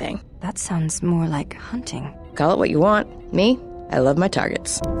worth anything. That sounds more like hunting. Call it what you want. Me? I love my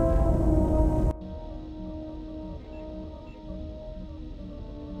targets.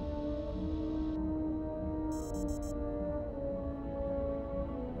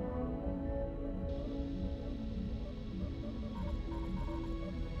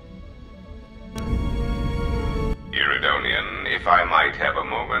 If I might have a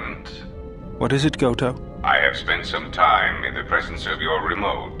moment. What is it, Goto? I have spent some time in the presence of your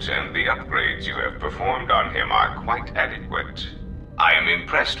remote, and the upgrades you have performed on him are quite adequate. I am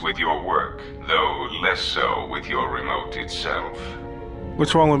impressed with your work, though less so with your remote itself.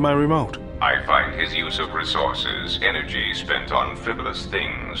 What's wrong with my remote? I find his use of resources, energy spent on frivolous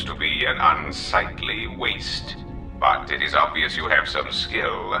things, to be an unsightly waste. But it is obvious you have some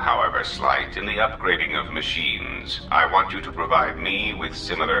skill, however slight, in the upgrading of machines. I want you to provide me with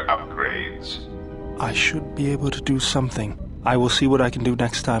similar upgrades. I should be able to do something. I will see what I can do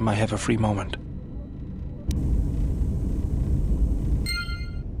next time I have a free moment.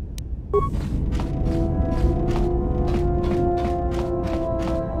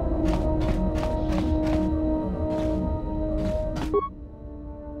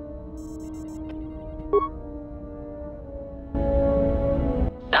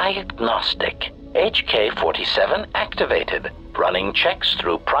 Diagnostic. HK-47 activated. Running checks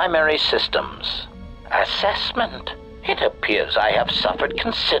through primary systems. Assessment. It appears I have suffered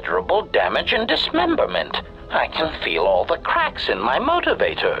considerable damage and dismemberment. I can feel all the cracks in my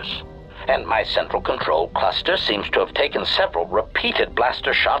motivators. And my central control cluster seems to have taken several repeated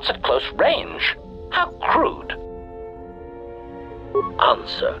blaster shots at close range. How crude.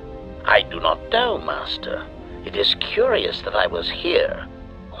 Answer. I do not know, Master. It is curious that I was here,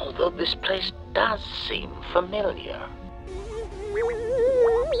 although this place does seem familiar.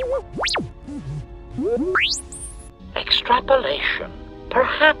 Extrapolation.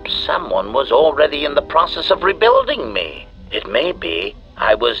 Perhaps someone was already in the process of rebuilding me. It may be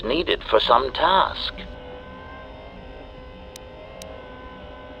I was needed for some task.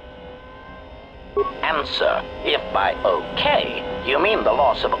 Answer. If by okay you mean the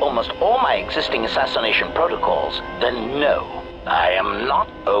loss of almost all my existing assassination protocols, then no, I am not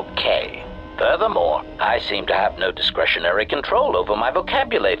okay. Furthermore, I seem to have no discretionary control over my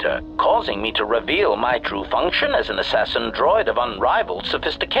vocabulator, causing me to reveal my true function as an assassin droid of unrivaled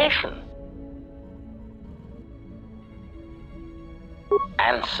sophistication.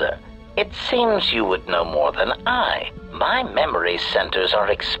 Answer. It seems you would know more than I. My memory centers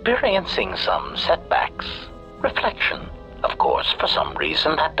are experiencing some setbacks. Reflection. Of course, for some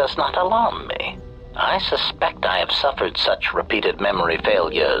reason that does not alarm me. I suspect I have suffered such repeated memory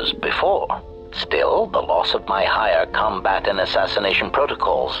failures before. Still, the loss of my higher combat and assassination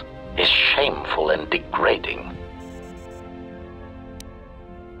protocols is shameful and degrading.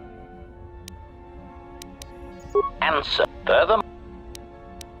 Answer. Furthermore,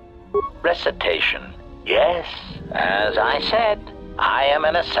 recitation. Yes, as I said, I am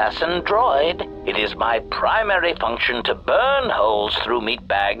an assassin droid. It is my primary function to burn holes through meat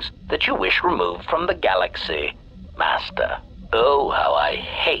bags that you wish removed from the galaxy. Master, oh, how I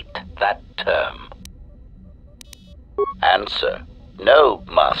hate that term. Answer. No,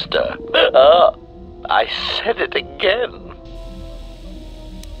 Master. I said it again.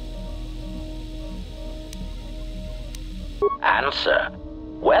 Answer.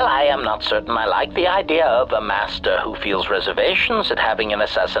 Well, I am not certain I like the idea of a master who feels reservations at having an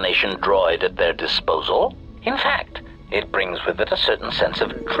assassination droid at their disposal. In fact, it brings with it a certain sense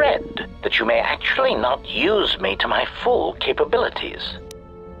of dread that you may actually not use me to my full capabilities.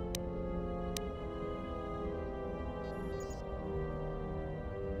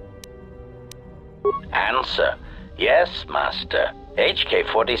 Answer. Yes, Master.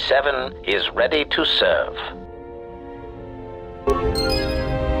 HK-47 is ready to serve.